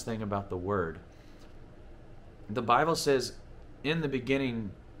one last thing about the Word. The Bible says, in the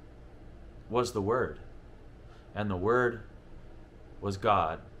beginning was the Word, and the Word was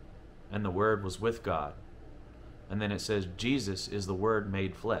God, and the Word was with God. And then it says Jesus is the Word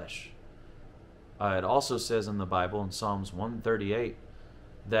made flesh. It also says in the Bible in Psalms 138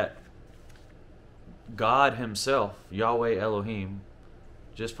 that God Himself, Yahweh Elohim,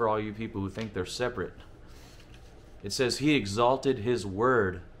 just for all you people who think they're separate, it says He exalted His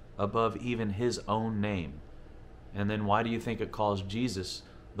Word above even His own name. And then why do you think it calls Jesus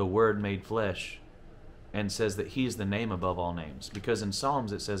the Word made flesh and says that He's the name above all names? Because in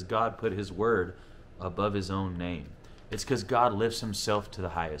Psalms it says God put His Word above His own name. It's because God lifts Himself to the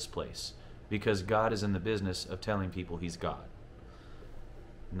highest place, because God is in the business of telling people He's God.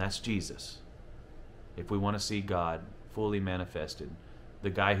 And that's Jesus. If we want to see God fully manifested, the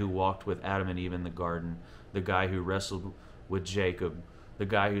guy who walked with Adam and Eve in the garden, the guy who wrestled with Jacob, the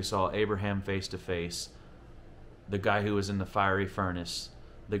guy who saw Abraham face to face, the guy who was in the fiery furnace,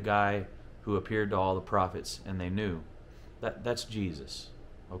 the guy who appeared to all the prophets and they knew, that's Jesus,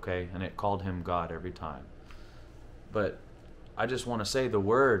 okay? And it called Him God every time. But I just want to say the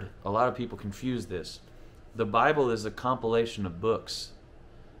Word, a lot of people confuse this. The Bible is a compilation of books,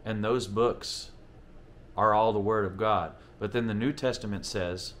 and those books are all the Word of God. But then the New Testament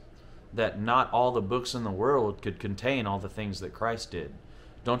says that not all the books in the world could contain all the things that Christ did.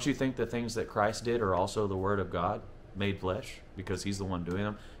 Don't you think the things that Christ did are also the Word of God made flesh, because He's the one doing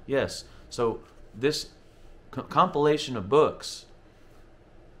them? Yes. So this compilation of books,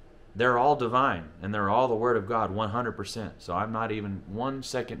 they're all divine, and they're all the Word of God 100%. So I'm not even 1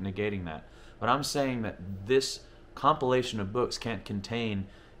 second negating that. But I'm saying that this compilation of books can't contain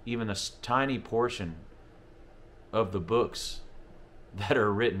even a tiny portion of the books that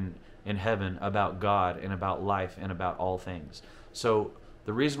are written in heaven about God and about life and about all things. So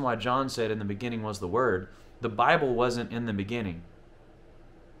the reason why John said in the beginning was the Word, the Bible wasn't in the beginning.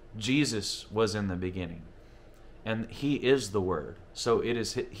 Jesus was in the beginning. And He is the Word. So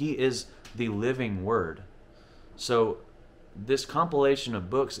He is the living Word. So this compilation of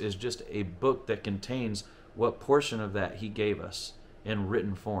books is just a book that contains what portion of that He gave us in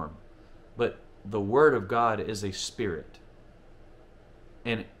written form. But the Word of God is a spirit.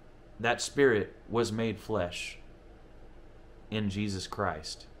 And that spirit was made flesh in Jesus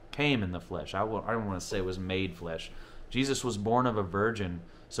Christ. Came in the flesh. I don't want to say it was made flesh. Jesus was born of a virgin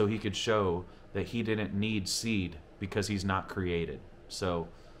so He could show that He didn't need seed because He's not created. So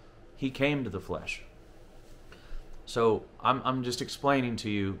He came to the flesh. So I'm just explaining to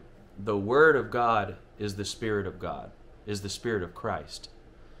you, the Word of God is the Spirit of God, is the Spirit of Christ.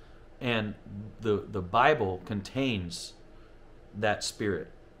 And the Bible contains that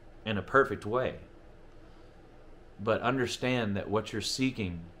Spirit in a perfect way. But understand that what you're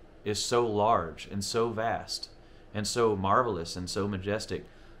seeking is so large and so vast and so marvelous and so majestic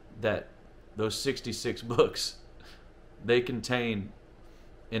that those 66 books, they contain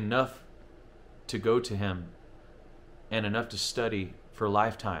enough to go to Him and enough to study for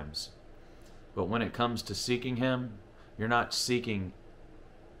lifetimes. But when it comes to seeking Him, you're not seeking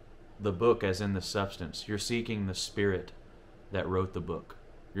the book as in the substance. You're seeking the Spirit that wrote the book.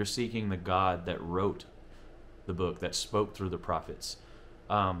 You're seeking the God that wrote the book, that spoke through the prophets.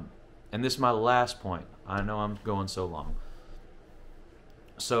 And this is my last point. I know I'm going so long.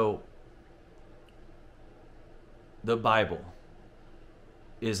 So, the Bible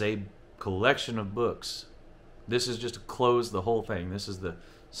is a collection of books. This is just to close the whole thing. This is the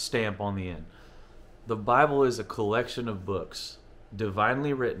stamp on the end. The Bible is a collection of books,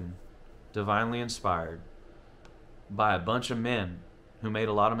 divinely written, divinely inspired, by a bunch of men who made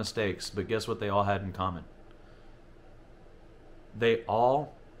a lot of mistakes, but guess what they all had in common? They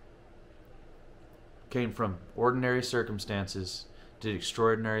all came from ordinary circumstances, did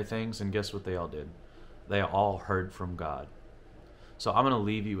extraordinary things, and guess what they all did? They all heard from God. So I'm going to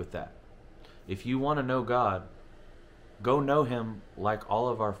leave you with that. If you want to know God, go know Him like all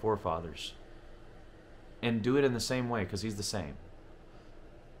of our forefathers. And do it in the same way, because He's the same.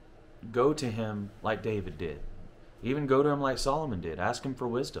 Go to Him like David did. Even go to Him like Solomon did. Ask Him for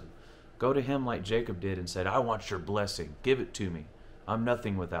wisdom. Go to Him like Jacob did and said, I want your blessing. Give it to me. I'm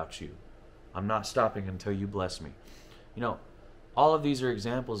nothing without you. I'm not stopping until you bless me. You know, all of these are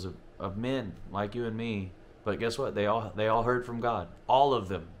examples of men like you and me. But guess what? They all heard from God. All of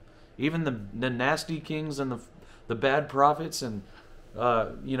them. Even the nasty kings and the bad prophets and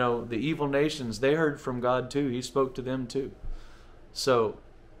the evil nations, they heard from God too. He spoke to them too. So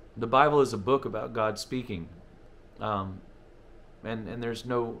the Bible is a book about God speaking. And there's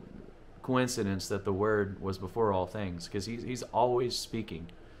no coincidence that the Word was before all things, because he's always speaking.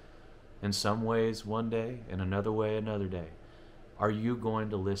 In some ways one day, in another way another day. Are you going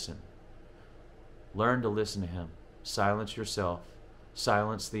to listen? Learn to listen to Him. Silence yourself.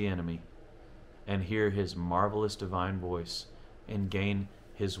 Silence the enemy. And hear His marvelous divine voice. And gain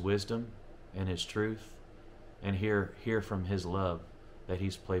His wisdom and His truth. And hear from His love that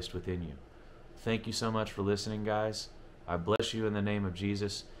He's placed within you. Thank you so much for listening, guys. I bless you in the name of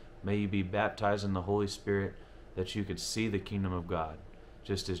Jesus. May you be baptized in the Holy Spirit, that you could see the kingdom of God,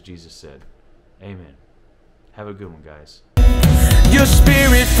 just as Jesus said. Amen. Have a good one, guys. Your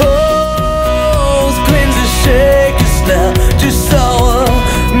spirit falls.